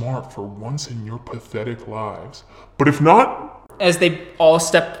something smart for once in your pathetic lives? But if not... As they all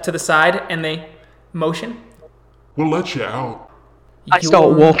step to the side and they motion. We'll let you out. I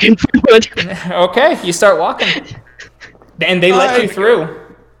start walking forward. Okay, you start walking. And they let you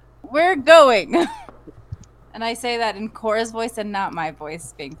through. We're going. And I say that in Cora's voice and not my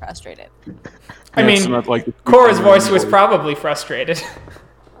voice being frustrated. I mean, Cora's voice was probably frustrated.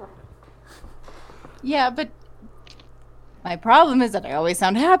 Yeah, but my problem is that I always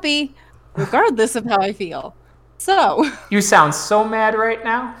sound happy, regardless of how I feel. So. You sound so mad right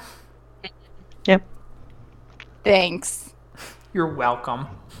now. Yep. Thanks. You're welcome.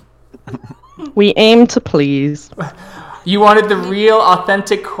 We aim to please. You wanted the real,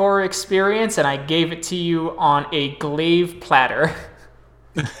 authentic Cora experience, and I gave it to you on a glaive platter.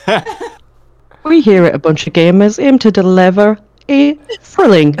 We here at A Bunch of Gamers aim to deliver a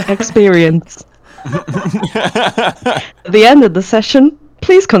thrilling experience. At the end of the session,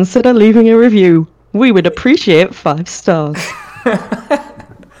 please consider leaving a review. We would appreciate 5 stars.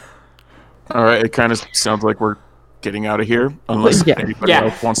 Alright, it kind of sounds like we're getting out of here, unless anybody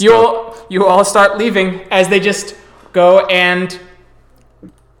else wants to... You all start leaving as they just go, and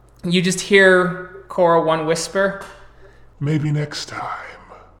you just hear Cora one whisper. Maybe next time.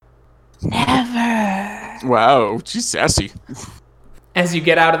 Never. Wow, she's sassy. As you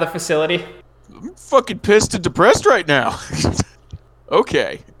get out of the facility. I'm fucking pissed and depressed right now.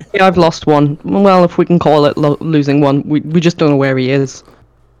 Okay. Yeah, I've lost one. Well, if we can call it losing one, we just don't know where he is.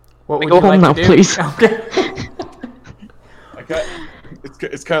 What would Go you home like now, to do? please. Okay.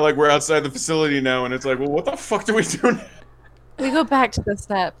 It's kind of like we're outside the facility now, and it's like, well, what the fuck do we do now? We go back to the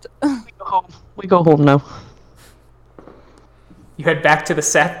sept. We go home now. You head back to the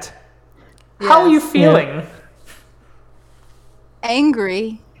sept. How are you feeling?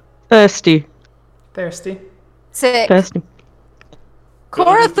 Angry. Thirsty. Thirsty. Sick. Thirsty.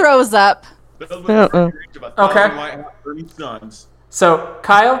 Cora throws up. Okay. So,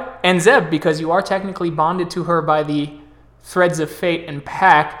 Kyle and Zeb, because you are technically bonded to her by the threads of fate and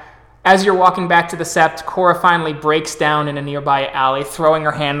pack, as you're walking back to the sept, Cora finally breaks down in a nearby alley, throwing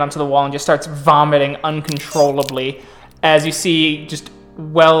her hand onto the wall and just starts vomiting uncontrollably as you see just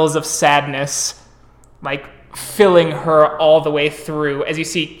wells of sadness, like, filling her all the way through, as you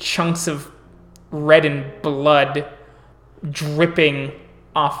see chunks of reddened blood dripping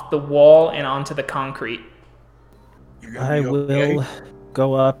off the wall and onto the concrete. I will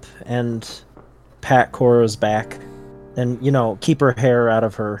go up and pat Cora's back and, keep her hair out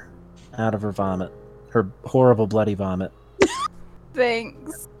of her vomit. Her horrible bloody vomit.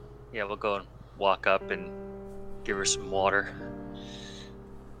 Thanks. Yeah, we'll go and walk up and give her some water.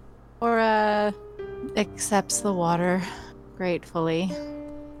 Cora accepts the water gratefully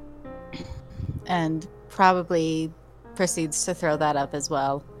and probably proceeds to throw that up as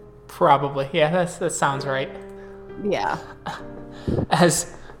well. Probably. Yeah, that sounds right. Yeah.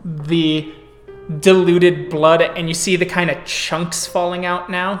 As the diluted blood, and you see the kind of chunks falling out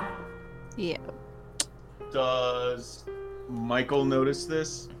now. Yeah. Does Michael notice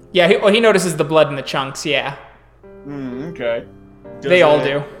this? Yeah, he notices the blood in the chunks, yeah. Okay. They all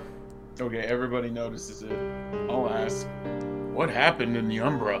do. Okay, everybody notices it. I'll ask, what happened in the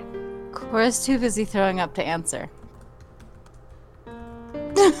Umbra? Cora's too busy throwing up to answer.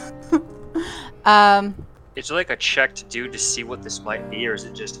 Is there like a check to do to see what this might be, or does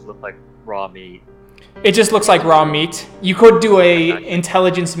it just look like raw meat? It just looks like raw meat. You could do a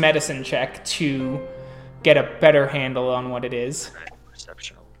intelligence medicine check to get a better handle on what it is.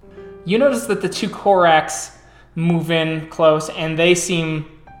 Perception. You notice that the two Koraks move in close, and they seem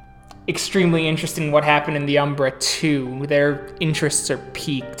extremely interested in what happened in the Umbra too. Their interests are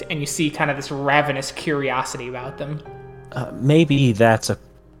piqued, and you see kind of this ravenous curiosity about them. Maybe that's a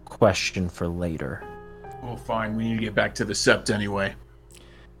question for later. Well, fine. We need to get back to the sept anyway.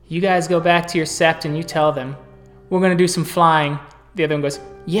 You guys go back to your sept and you tell them, we're going to do some flying. The other one goes,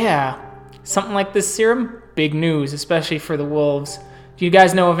 yeah, something like this serum? Big news, especially for the wolves. Do you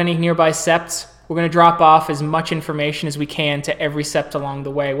guys know of any nearby septs? We're going to drop off as much information as we can to every sept along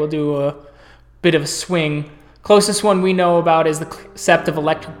the way. We'll do a bit of a swing. Closest one we know about is the sept of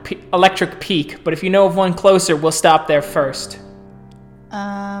Electric Peak, but if you know of one closer, we'll stop there first.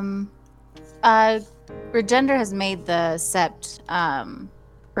 Regender has made the sept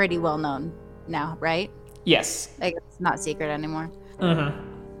pretty well known now, right? Yes. Like, it's not secret anymore.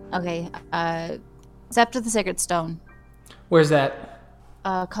 Mm-hmm. Okay, Sept of the Sacred Stone. Where's that?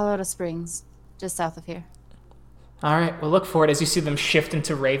 Colorado Springs, just south of here. All right, we'll look for it as you see them shift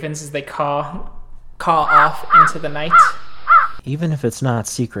into ravens as they caw off into the night. Even if it's not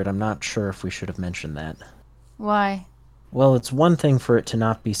secret, I'm not sure if we should have mentioned that. Why? Well, it's one thing for it to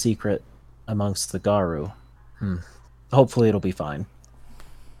not be secret amongst the Garu. Hopefully it'll be fine.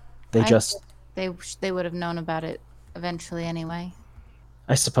 They would have known about it eventually anyway.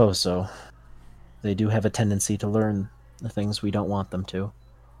 I suppose so. They do have a tendency to learn the things we don't want them to.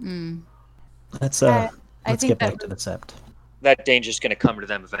 Let's get back to the sept. That danger's going to come to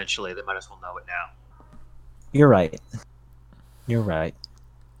them eventually. They might as well know it now. You're right. You're right.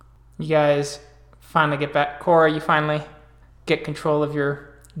 You guys finally get back. Cora, you finally get control of your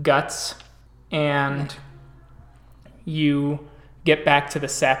guts, and you get back to the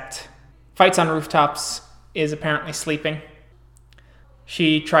sept. Fights on Rooftops is apparently sleeping.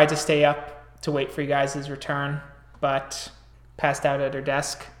 She tried to stay up to wait for you guys' return, but passed out at her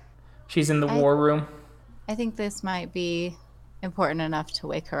desk. She's in the war room. I think this might be important enough to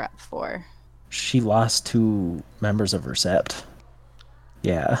wake her up for. She lost 2 members of her sept.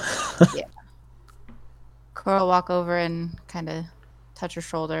 Yeah. Yeah. Cora will walk over and kind of touch her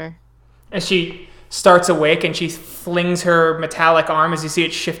shoulder. As she starts awake and she flings her metallic arm as you see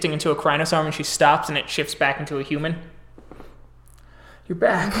it shifting into a Krynos arm, and she stops and it shifts back into a human. You're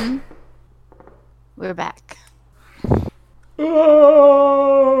back. Mm-hmm. We're back.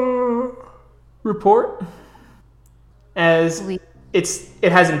 Report. As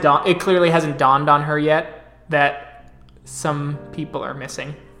It clearly hasn't dawned on her yet that some people are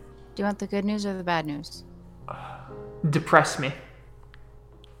missing. Do you want the good news or the bad news? Depress me.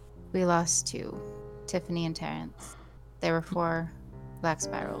 We lost 2, Tiffany and Terrence. There were 4 black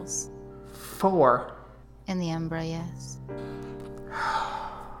spirals. 4. In the Umbra, yes.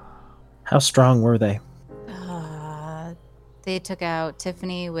 How strong were they? They took out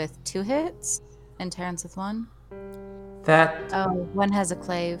Tiffany with 2 hits and Terrence with 1. One has a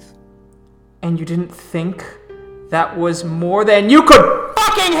clave. And you didn't think that was more than you could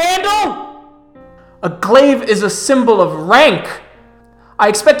fucking handle? A glaive is a symbol of rank. I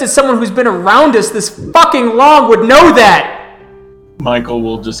expected someone who's been around us this fucking long would know that. Michael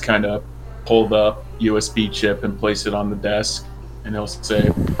will just kind of pull the USB chip and place it on the desk, and he'll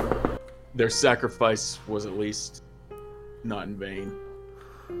say, "Their sacrifice was at least not in vain."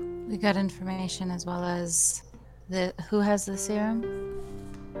 We got information as well as who has the serum?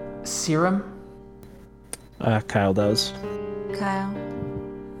 Serum? Kyle does. Kyle.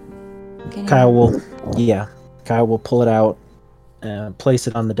 Kyle will pull it out, place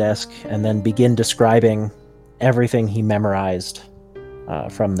it on the desk, and then begin describing everything he memorized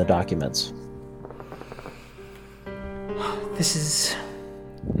from the documents. This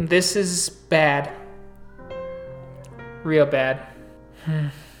is bad. Real bad.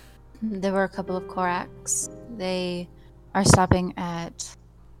 There were a couple of Koraks. They are stopping at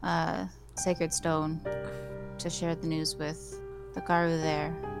Sacred Stone to share the news with the Garu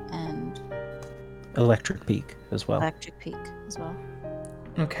there and Electric Peak as well.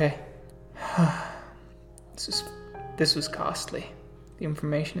 Okay. This was costly. The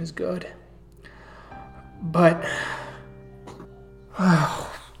information is good. But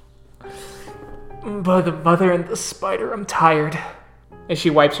by the mother and the spider, I'm tired. As she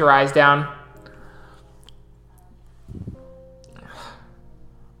wipes her eyes down.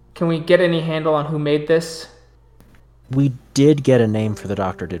 Can we get any handle on who made this? We did get a name for the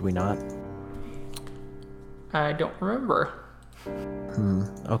doctor, did we not? I don't remember.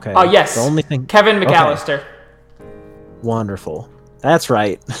 Okay. Oh, yes. The only thing... Kevin McAllister. Okay. Wonderful. That's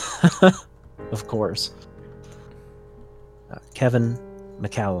right. Of course. Kevin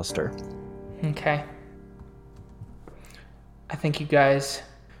McAllister. Okay. I think you guys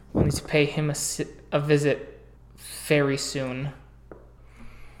will need to pay him a visit very soon.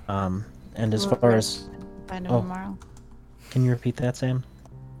 And as far as... Find him tomorrow. Can you repeat that, Sam?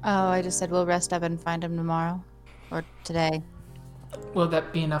 Oh, I just said we'll rest up and find him tomorrow. Or today. Will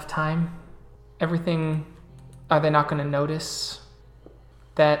that be enough time? Everything... Are they not going to notice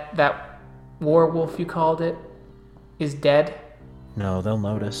that werewolf you called it is dead? No, they'll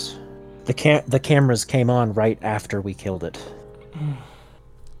notice. The cameras came on right after we killed it.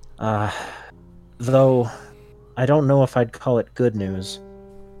 Though, I don't know if I'd call it good news,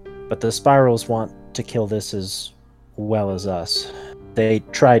 but the Spirals want to kill this as well as us. They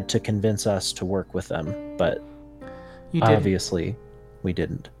tried to convince us to work with them, but obviously we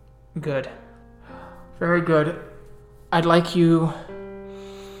didn't. Good. Very good. I'd like you,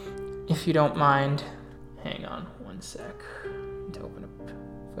 if you don't mind, hang on one sec.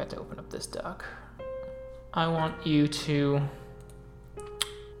 Forgot to open up this doc. I want you to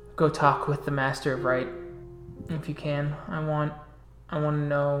go talk with the Master of Right, if you can. I want to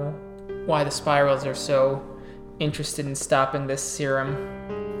know why the Spirals are so interested in stopping this serum.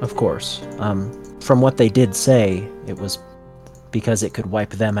 Of course. From what they did say, it was because it could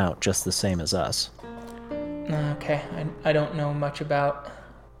wipe them out just the same as us. Okay, I don't know much about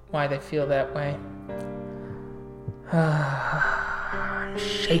why they feel that way. I'm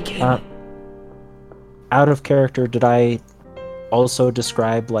shaking. Out of character, did I also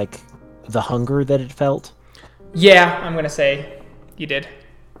describe, like, the hunger that it felt? Yeah, I'm gonna say you did.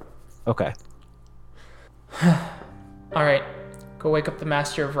 Okay. Alright, go wake up the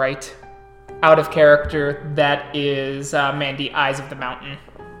Master of Right. Out of character, that is Mandy, Eyes of the Mountain.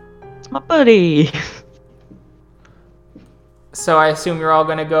 My buddy! So I assume you're all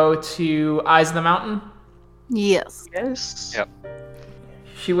gonna go to Eyes of the Mountain? Yes. Yes. Yep.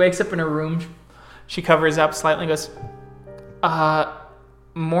 She wakes up in her room. She covers up slightly and goes,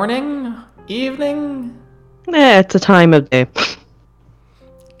 morning? Evening? It's a time of day.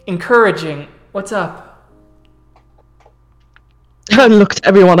 Encouraging. What's up? I looked at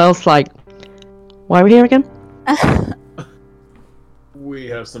everyone else like, why are we here again? We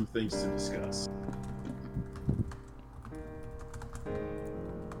have some things to discuss.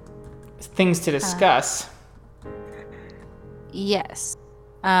 Things to discuss. Yes.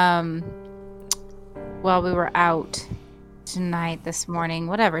 While we were out tonight, this morning,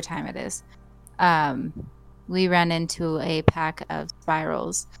 whatever time it is, we ran into a pack of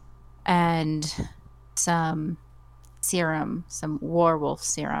spirals and some serum, some werewolf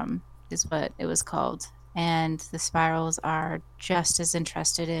serum is what it was called. And the spirals are just as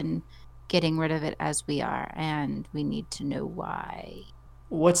interested in getting rid of it as we are, and we need to know why.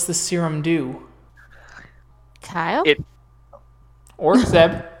 What's the serum do? Kyle? It Or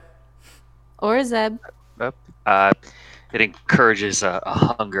Zeb? Or Zeb? uh, it encourages a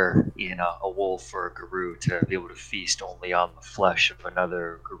hunger in a wolf or a guru to be able to feast only on the flesh of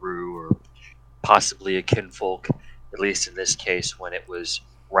another guru or possibly a kinfolk. At least in this case, when it was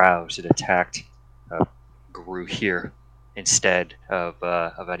roused, it attacked guru here instead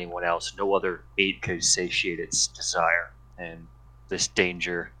of anyone else. No other aid could satiate its desire, and this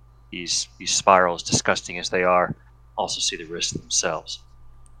danger, these spirals, disgusting as they are, also see the risk themselves.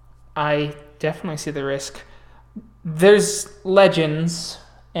 I definitely see the risk. There's legends,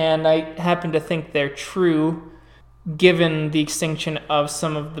 and I happen to think they're true, given the extinction of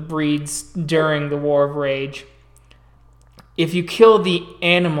some of the breeds during the War of Rage. If you kill the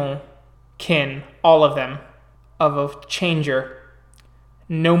animal kin, all of them, of a changer,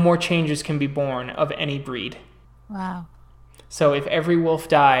 no more changers can be born of any breed. Wow. So if every wolf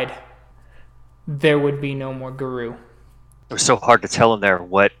died, there would be no more guru. It was so hard to tell in there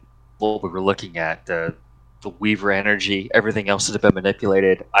what we were looking at. The Weaver energy, everything else that had been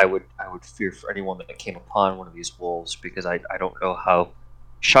manipulated. I would fear for anyone that came upon one of these wolves, because I don't know how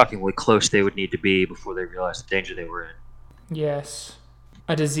shockingly close they would need to be before they realized the danger they were in. Yes.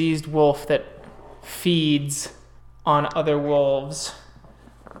 A diseased wolf that feeds on other wolves.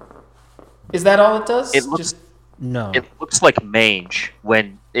 Is that all it does? It looks, No. It looks like mange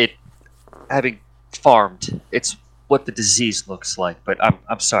when it having farmed. It's what the disease looks like. But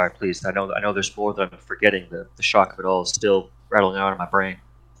I'm sorry, please. I know there's more that I'm forgetting. The shock of it all is still rattling out in my brain.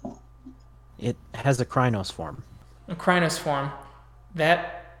 It has a Krynos form. A Krynos form.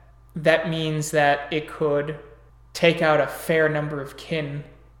 That means that it could take out a fair number of kin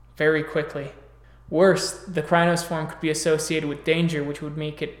very quickly. Worse, the Krynos form could be associated with danger, which would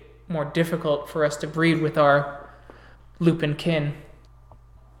make it more difficult for us to breed with our lupin kin.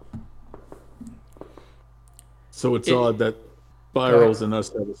 So it's odd that Spirals and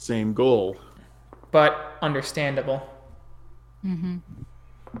us have the same goal. But understandable. Mm-hmm.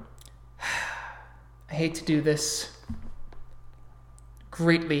 I hate to do this.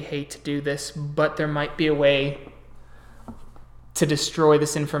 Greatly hate to do this, but there might be a way to destroy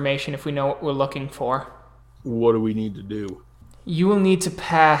this information if we know what we're looking for. What do we need to do? You will need to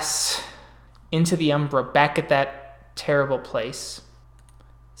pass into the Umbra, back at that terrible place.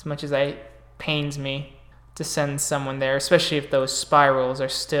 As much as it pains me to send someone there, especially if those spirals are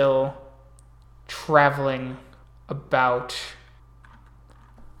still traveling about.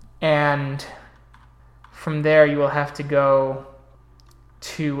 And from there you will have to go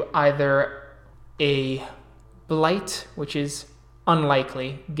to either a blight, which is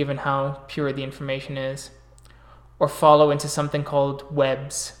unlikely given how pure the information is, or follow into something called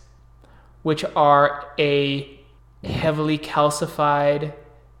webs, which are a heavily calcified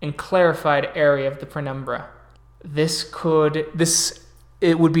and clarified area of the penumbra.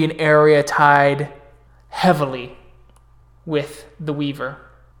 It would be an area tied heavily with the Weaver.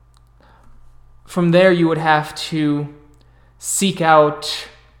 From there you would have to seek out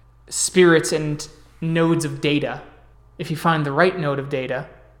spirits and nodes of data, if you find the right node of data,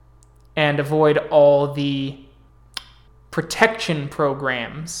 and avoid all the protection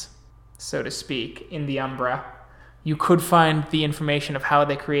programs, so to speak, in the Umbra. You could find the information of how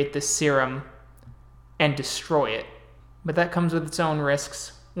they create this serum and destroy it. But that comes with its own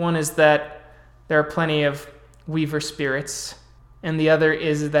risks. One is that there are plenty of Weaver spirits, and the other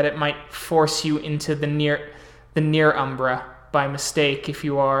is that it might force you into the near Umbra by mistake if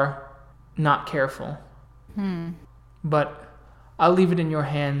you are not careful. But I'll leave it in your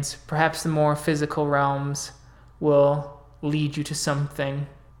hands. Perhaps the more physical realms will lead you to something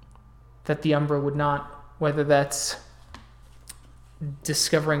that the Umbra would not, whether that's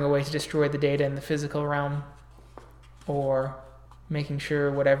discovering a way to destroy the data in the physical realm, or making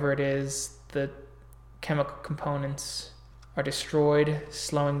sure whatever it is, the chemical components are destroyed,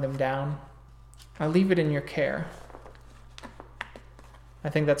 slowing them down. I'll leave it in your care. I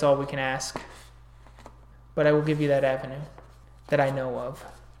think that's all we can ask. But I will give you that avenue that I know of,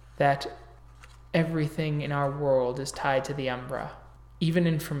 that everything in our world is tied to the Umbra, even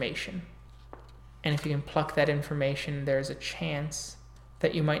information. And if you can pluck that information, there's a chance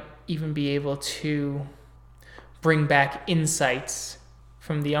that you might even be able to bring back insights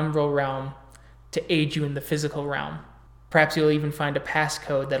from the umbral realm to aid you in the physical realm. Perhaps you'll even find a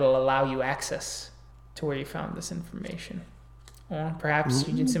passcode that'll allow you access to where you found this information. Or perhaps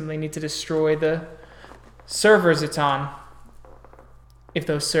you just simply need to destroy the servers it's on. If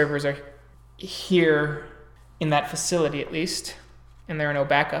those servers are here in that facility at least, and there are no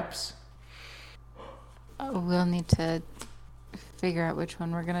backups. We'll need to figure out which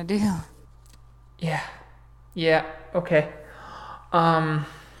one we're gonna do. Yeah, okay.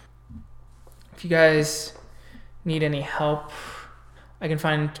 If you guys need any help, I can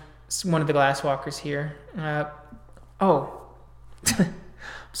find one of the glasswalkers here.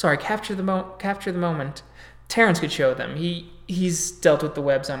 Sorry, capture the moment. Terrence could show them. He's dealt with the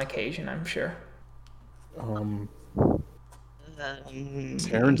webs on occasion, I'm sure.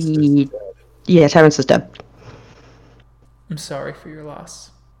 Terrence is dead. Yeah, Terrence is dead. I'm sorry for your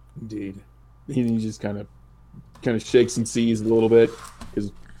loss. Indeed. He just kind of shakes and sees a little bit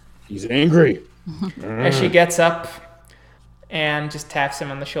because he's angry. As she gets up and just taps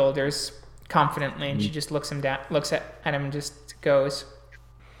him on the shoulders confidently, and she just looks at him and just goes,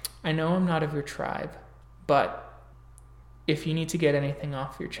 I know I'm not of your tribe, but if you need to get anything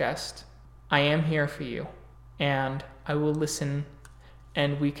off your chest, I am here for you, and I will listen,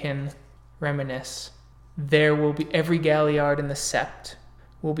 and we can reminisce. There will be every Galliard in the Sept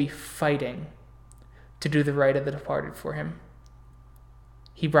will be fighting to do the right of the departed for him.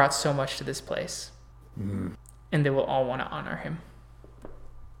 He brought so much to this place, and they will all want to honor him.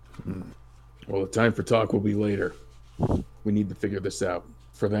 Well, the time for talk will be later. We need to figure this out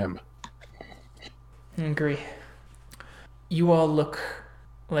for them. I agree. You all look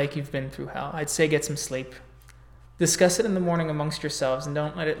like you've been through hell. I'd say get some sleep. Discuss it in the morning amongst yourselves, and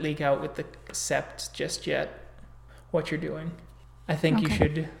don't let it leak out with the Sept just yet what you're doing. I think you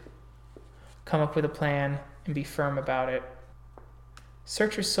should come up with a plan and be firm about it.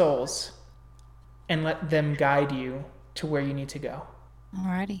 Search your souls and let them guide you to where you need to go.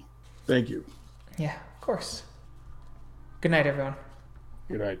 Alrighty. Thank you. Yeah, of course. Good night, everyone.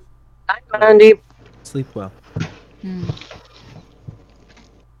 Good night. Hi, Andy. Sleep well.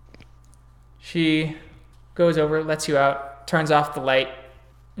 She goes over, lets you out, turns off the light,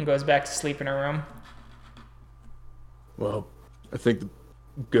 and goes back to sleep in her room. Well, I think the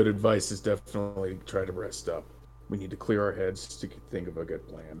good advice is definitely try to rest up. We need to clear our heads to think of a good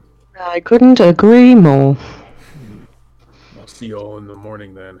plan. I couldn't agree more. I'll see you all in the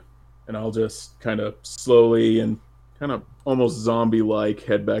morning then. And I'll just kind of slowly and kind of almost zombie-like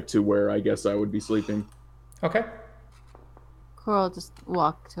head back to where I guess I would be sleeping. Okay. Coral just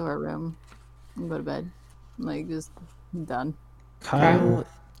walk to her room and go to bed. Like, just done. Kyle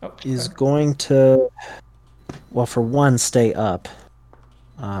is going to, well, for one, stay up.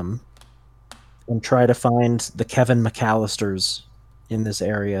 And try to find the Kevin McAllisters in this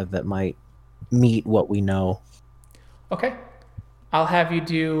area that might meet what we know. Okay. I'll have you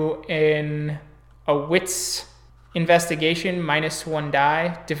do a wits investigation, -1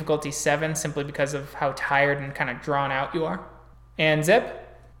 die, difficulty 7, simply because of how tired and kind of drawn out you are. And Zeb?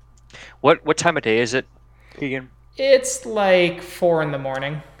 What time of day is it, Keegan? It's like 4 in the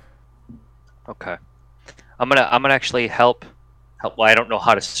morning. Okay. I'm gonna actually help. Well, I don't know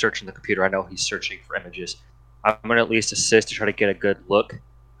how to search in the computer. I know he's searching for images. I'm gonna at least assist to try to get a good look,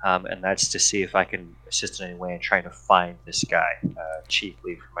 and that's to see if I can assist in any way in trying to find this guy,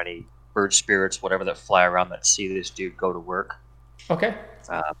 chiefly from any bird spirits, whatever that fly around that see this dude go to work. Okay.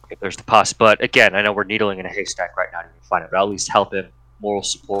 If there's the but again, I know we're needling in a haystack right now to even find it, but I'll at least help him moral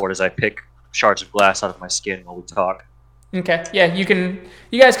support as I pick shards of glass out of my skin while we talk. Okay. Yeah, you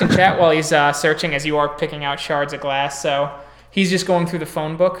guys can chat while he's searching as you are picking out shards of glass. So he's just going through the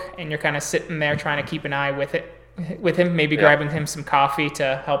phone book, and you're kind of sitting there trying to keep an eye with him, maybe grabbing him some coffee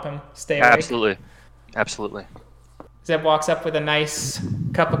to help him stay awake. Absolutely. Zeb walks up with a nice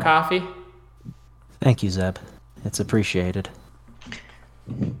cup of coffee. Thank you, Zeb. It's appreciated.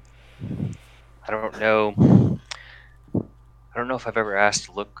 I don't know if I've ever asked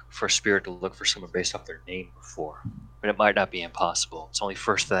a spirit to look for someone based off their name before, but it might not be impossible. It's the only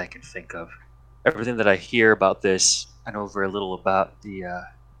first that I can think of. Everything that I hear about this, I know very little about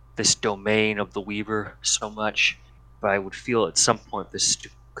this domain of the Weaver so much, but I would feel at some point this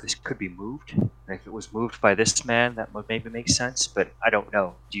could be moved. And if it was moved by this man, that would maybe make sense, but I don't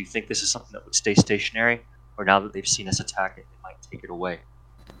know. Do you think this is something that would stay stationary, or now that they've seen us attack it, they might take it away?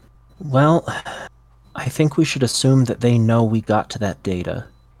 Well, I think we should assume that they know we got to that data.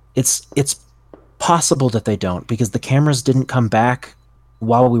 It's possible that they don't, because the cameras didn't come back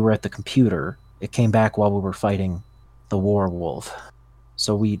while we were at the computer. It came back while we were fighting the Werewolf.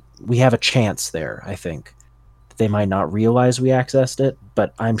 So we have a chance there, I think. They might not realize we accessed it,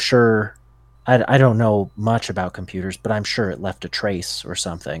 but I'm sure... I don't know much about computers, but I'm sure it left a trace or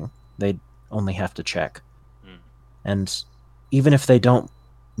something. only have to check. Hmm. And even if they don't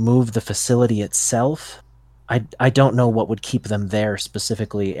move the facility itself, I don't know what would keep them there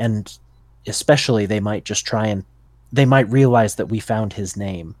specifically, and especially they might realize that we found his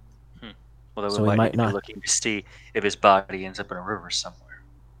name. Well, then So we we might might need to be not. looking to see if his body ends up in a river somewhere.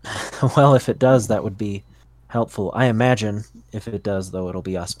 Well, if it does, that would be helpful. I imagine if it does, though, it'll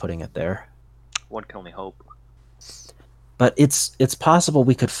be us putting it there. One can only hope. But it's possible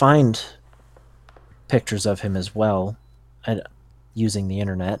we could find pictures of him as well, using the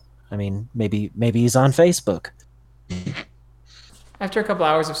internet. I mean, maybe he's on Facebook. After a couple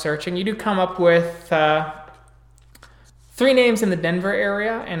hours of searching, you do come up with 3 names in the Denver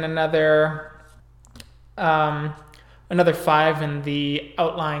area and another 5 in the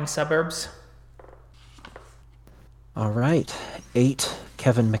outlying suburbs. All right, 8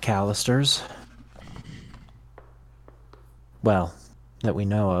 Kevin McAllisters. Well, that we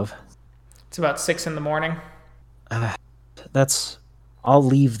know of. It's about 6 in the morning. I'll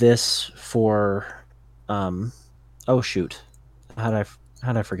leave this for. Oh shoot, how'd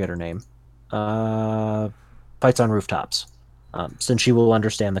I forget her name? Fights on Rooftops. Since she will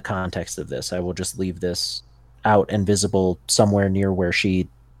understand the context of this, I will just leave this out and visible somewhere near where she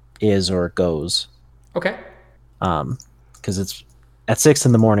is or goes. Okay. Because it's at 6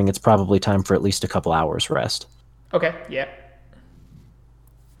 in the morning. It's probably time for at least a couple hours rest. Okay. Yeah.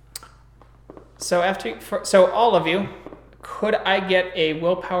 So all of you, could I get a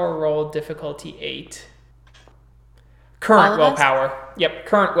willpower roll difficulty 8? Current All of us? willpower. Yep,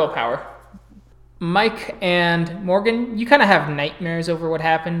 current willpower. Mike and Morgan, you kind of have nightmares over what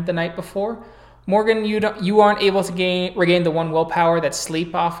happened the night before. Morgan, you aren't able to regain the 1 willpower that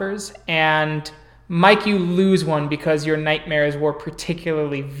sleep offers, and Mike, you lose 1 because your nightmares were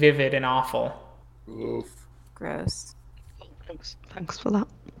particularly vivid and awful. Oof. Gross. Thanks for that.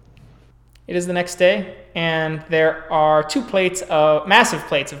 It is the next day, and there are 2 massive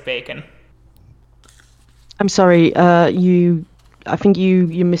plates of bacon. I'm sorry, I think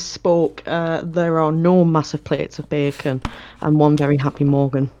you misspoke. There are no massive plates of bacon and 1 very happy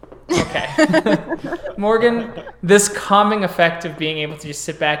Morgan. Okay. Morgan, this calming effect of being able to just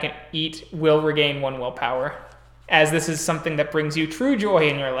sit back and eat will regain 1 willpower, as this is something that brings you true joy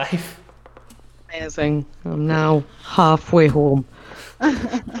in your life. Amazing. I'm now halfway home.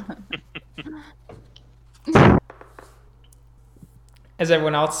 As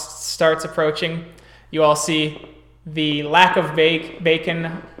everyone else starts approaching, you all see the lack of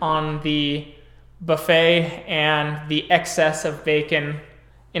bacon on the buffet and the excess of bacon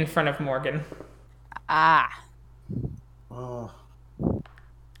in front of Morgan. Ah. Oh.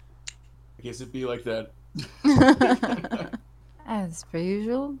 I guess it'd be like that. As per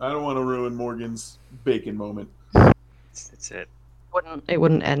usual. I don't want to ruin Morgan's bacon moment. That's it. It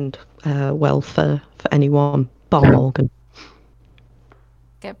wouldn't end well for anyone but Morgan.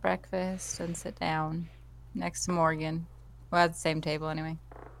 Get breakfast and sit down next to Morgan. Well, at the same table anyway.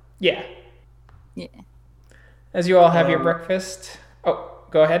 Yeah. Yeah. As you all have your breakfast. Oh,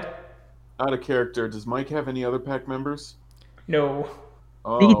 go ahead. Out of character, does Mike have any other pack members? No. He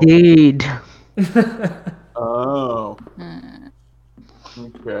Oh. did. Oh.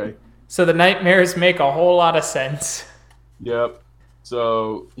 Okay. So the nightmares make a whole lot of sense. Yep.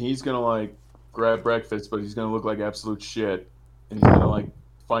 So he's gonna like grab breakfast, but he's gonna look like absolute shit, and he's gonna like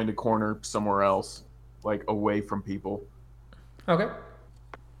find a corner somewhere else, like away from people. Okay.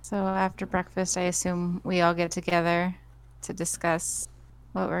 So after breakfast, I assume we all get together to discuss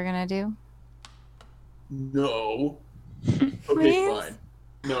what we're gonna do. No. Okay, Please? fine.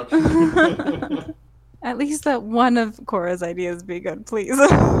 No. At least that one of Cora's ideas be good, please.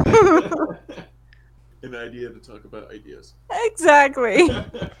 An idea to talk about ideas. Exactly. You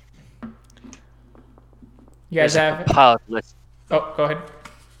guys There's a have. compiled list. Oh, go ahead.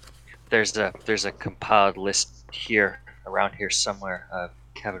 There's a compiled list around here somewhere of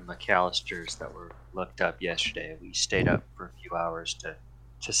Kevin McAllisters that were looked up yesterday. We stayed up for a few hours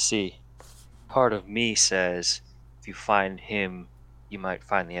to see. Part of me says if you find him, you might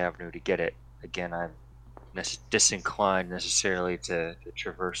find the avenue to get it. Again, I'm disinclined necessarily to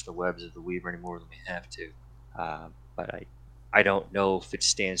traverse the webs of the Weaver any more than we have to. But I don't know if it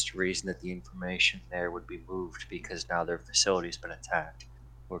stands to reason that the information there would be moved because now their facility's been attacked.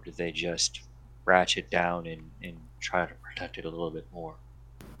 Or did they just ratchet down and try to protect it a little bit more?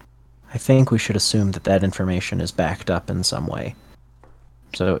 I think we should assume that information is backed up in some way.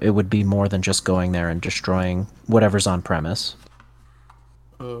 So it would be more than just going there and destroying whatever's on premise.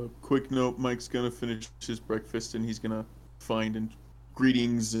 Quick note, Mike's gonna finish his breakfast and he's gonna find and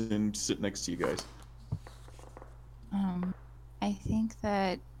greetings and sit next to you guys. I think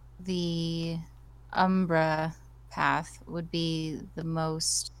that the Umbra path would be the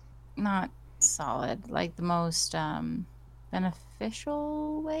most, not solid, like the most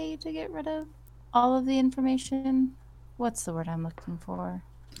beneficial way to get rid of all of the information. What's the word I'm looking for?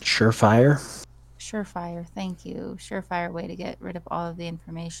 Surefire. Surefire, thank you. Surefire way to get rid of all of the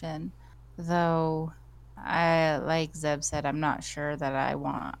information. Though, like Zeb said, I'm not sure that I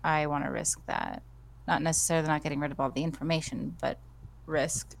want to risk that. Not necessarily not getting rid of all the information, but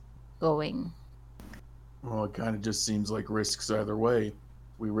risk going. Well, it kind of just seems like risks either way.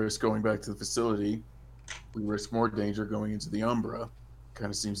 We risk going back to the facility. We risk more danger going into the Umbra. Kind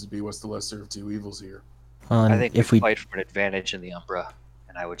of seems to be what's the lesser of two evils here. Well, I and think if we we fight for an advantage in the Umbra,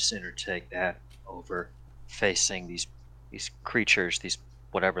 and I would sooner take that over facing these creatures, these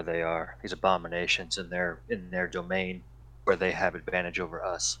whatever they are, these abominations in their domain where they have advantage over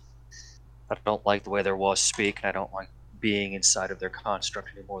us. I don't like the way their walls speak, and I don't like being inside of their construct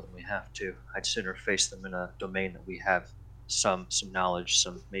any more than we have to. I'd sooner face them in a domain that we have some knowledge,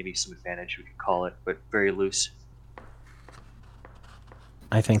 maybe some advantage we could call it, but very loose.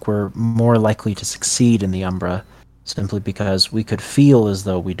 I think we're more likely to succeed in the Umbra simply because we could feel as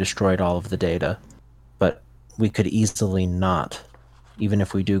though we destroyed all of the data, but we could easily not, even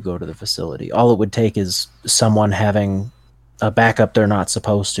if we do go to the facility. All it would take is someone having a backup they're not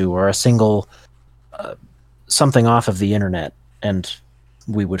supposed to, or a single something off of the internet, and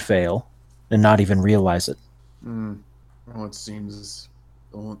we would fail and not even realize it. Well, it seems,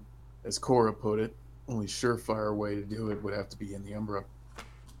 as Cora put it, only surefire way to do it would have to be in the Umbra.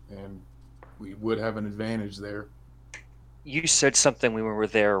 And we would have an advantage there. You said something when we were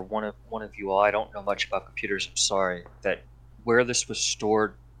there, one of you all, I don't know much about computers, I'm sorry, that where this was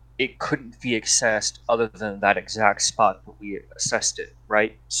stored, it couldn't be accessed other than that exact spot that we assessed it,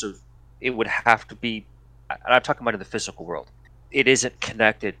 right? So it would have to be, and I'm talking about in the physical world, it isn't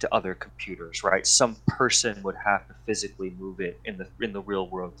connected to other computers, right? Some person would have to physically move it in the real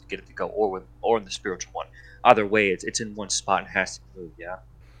world to get it to go, or in the spiritual one. Either way, it's in one spot and has to move, yeah?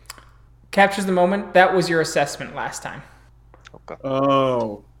 Captures the moment. That was your assessment last time. Okay.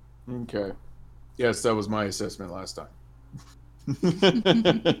 Oh, okay. Yes, that was my assessment last time.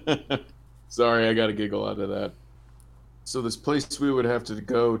 Sorry, I got a giggle out of that. So this place we would have to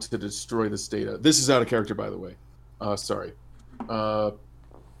go to destroy this data. This is out of character, by the way. Sorry.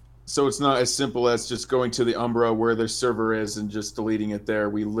 So it's not as simple as just going to the Umbra where their server is and just deleting it there.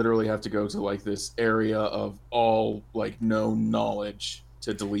 We literally have to go to like this area of all like known knowledge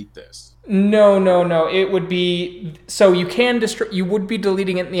to delete this. No. It would be so you can destroy. You would be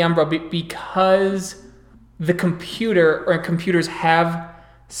deleting it in the Umbra because the computer or computers have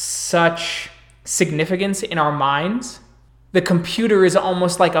such significance in our minds. The computer is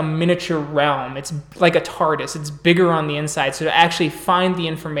almost like a miniature realm. It's like a TARDIS. It's bigger on the inside. So to actually find the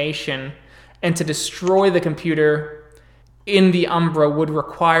information and to destroy the computer in the Umbra would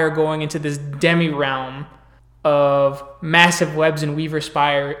require going into this demi-realm of massive webs and weaver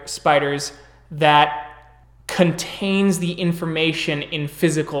spiders that contains the information in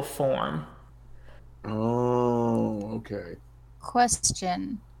physical form. Oh, okay.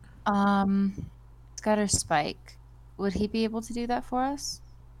 Question. Scudder Spike. Would he be able to do that for us?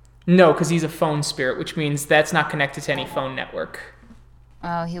 No, because he's a phone spirit, which means that's not connected to any phone network.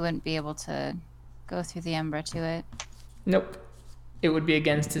 Oh, he wouldn't be able to go through the Umbra to it. Nope. It would be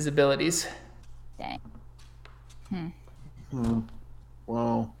against his abilities. Dang.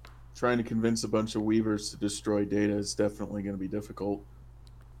 Well, trying to convince a bunch of weavers to destroy data is definitely going to be difficult.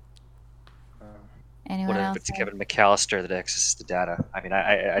 Anyone What else? if it's Kevin McAllister that accesses the data? I mean,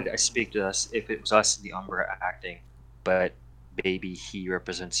 I speak to us if it was us in the Umbra acting, but maybe he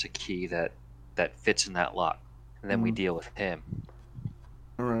represents a key that fits in that lock, and then we deal with him.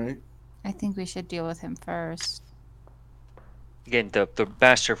 All right. I think we should deal with him first. Again, the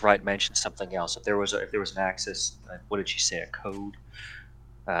Master of Right mentioned something else. If there was an access, what did she say? A code.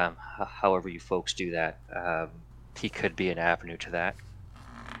 However you folks do that, he could be an avenue to that.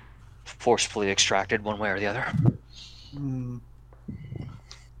 Forcefully extracted one way or the other.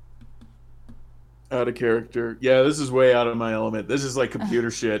 Out of character. Yeah, this is way out of my element. This is like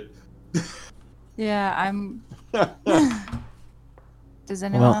computer shit. Yeah, I'm... Does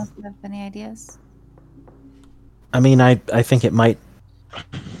anyone else have any ideas? I mean, I think it might...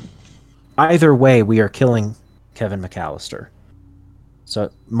 Either way, we are killing Kevin McAllister. So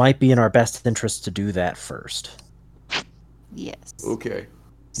it might be in our best interest to do that first. Yes. Okay.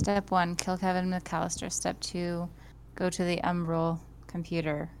 Step 1, kill Kevin McAllister. Step 2, go to the Umbral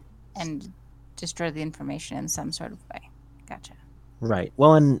computer and destroy the information in some sort of way. Gotcha. Right.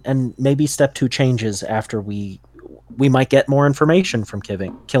 Well, and maybe step 2 changes after we we might get more information from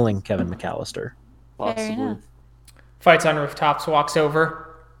killing Kevin McAllister. Fair enough. Fights on rooftops, walks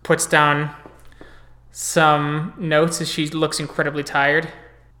over, puts down some notes as she looks incredibly tired.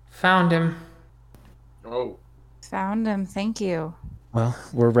 Found him. Oh. Found him. Thank you. Well,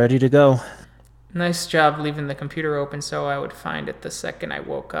 we're ready to go. Nice job leaving the computer open so I would find it the second I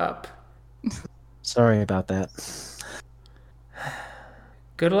woke up. Sorry about that.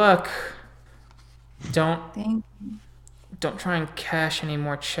 Good luck. Don't Thank try and cash any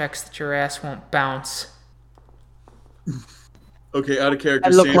more checks that your ass won't bounce. Okay, out of character,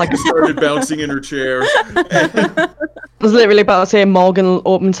 I look Sandy like- started bouncing in her chair. I was literally about to say Morgan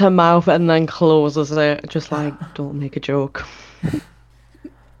opens her mouth and then closes it, just like, don't make a joke.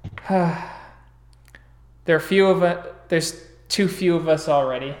 There's too few of us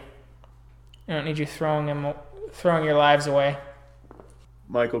already. I don't need you throwing your lives away.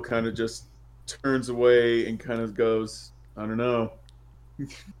 Michael kind of just turns away and kind of goes, I don't know.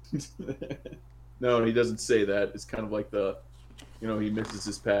 No, he doesn't say that. It's kind of like he misses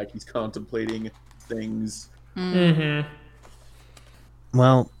his pack. He's contemplating things. Mm-hmm.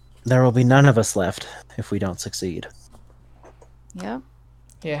 Well, there will be none of us left if we don't succeed. Yep.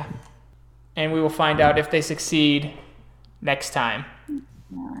 Yeah. And we will find out if they succeed next time.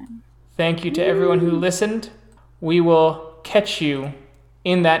 Thank you to everyone who listened. We will catch you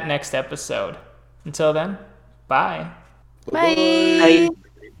in that next episode. Until then, bye. Bye.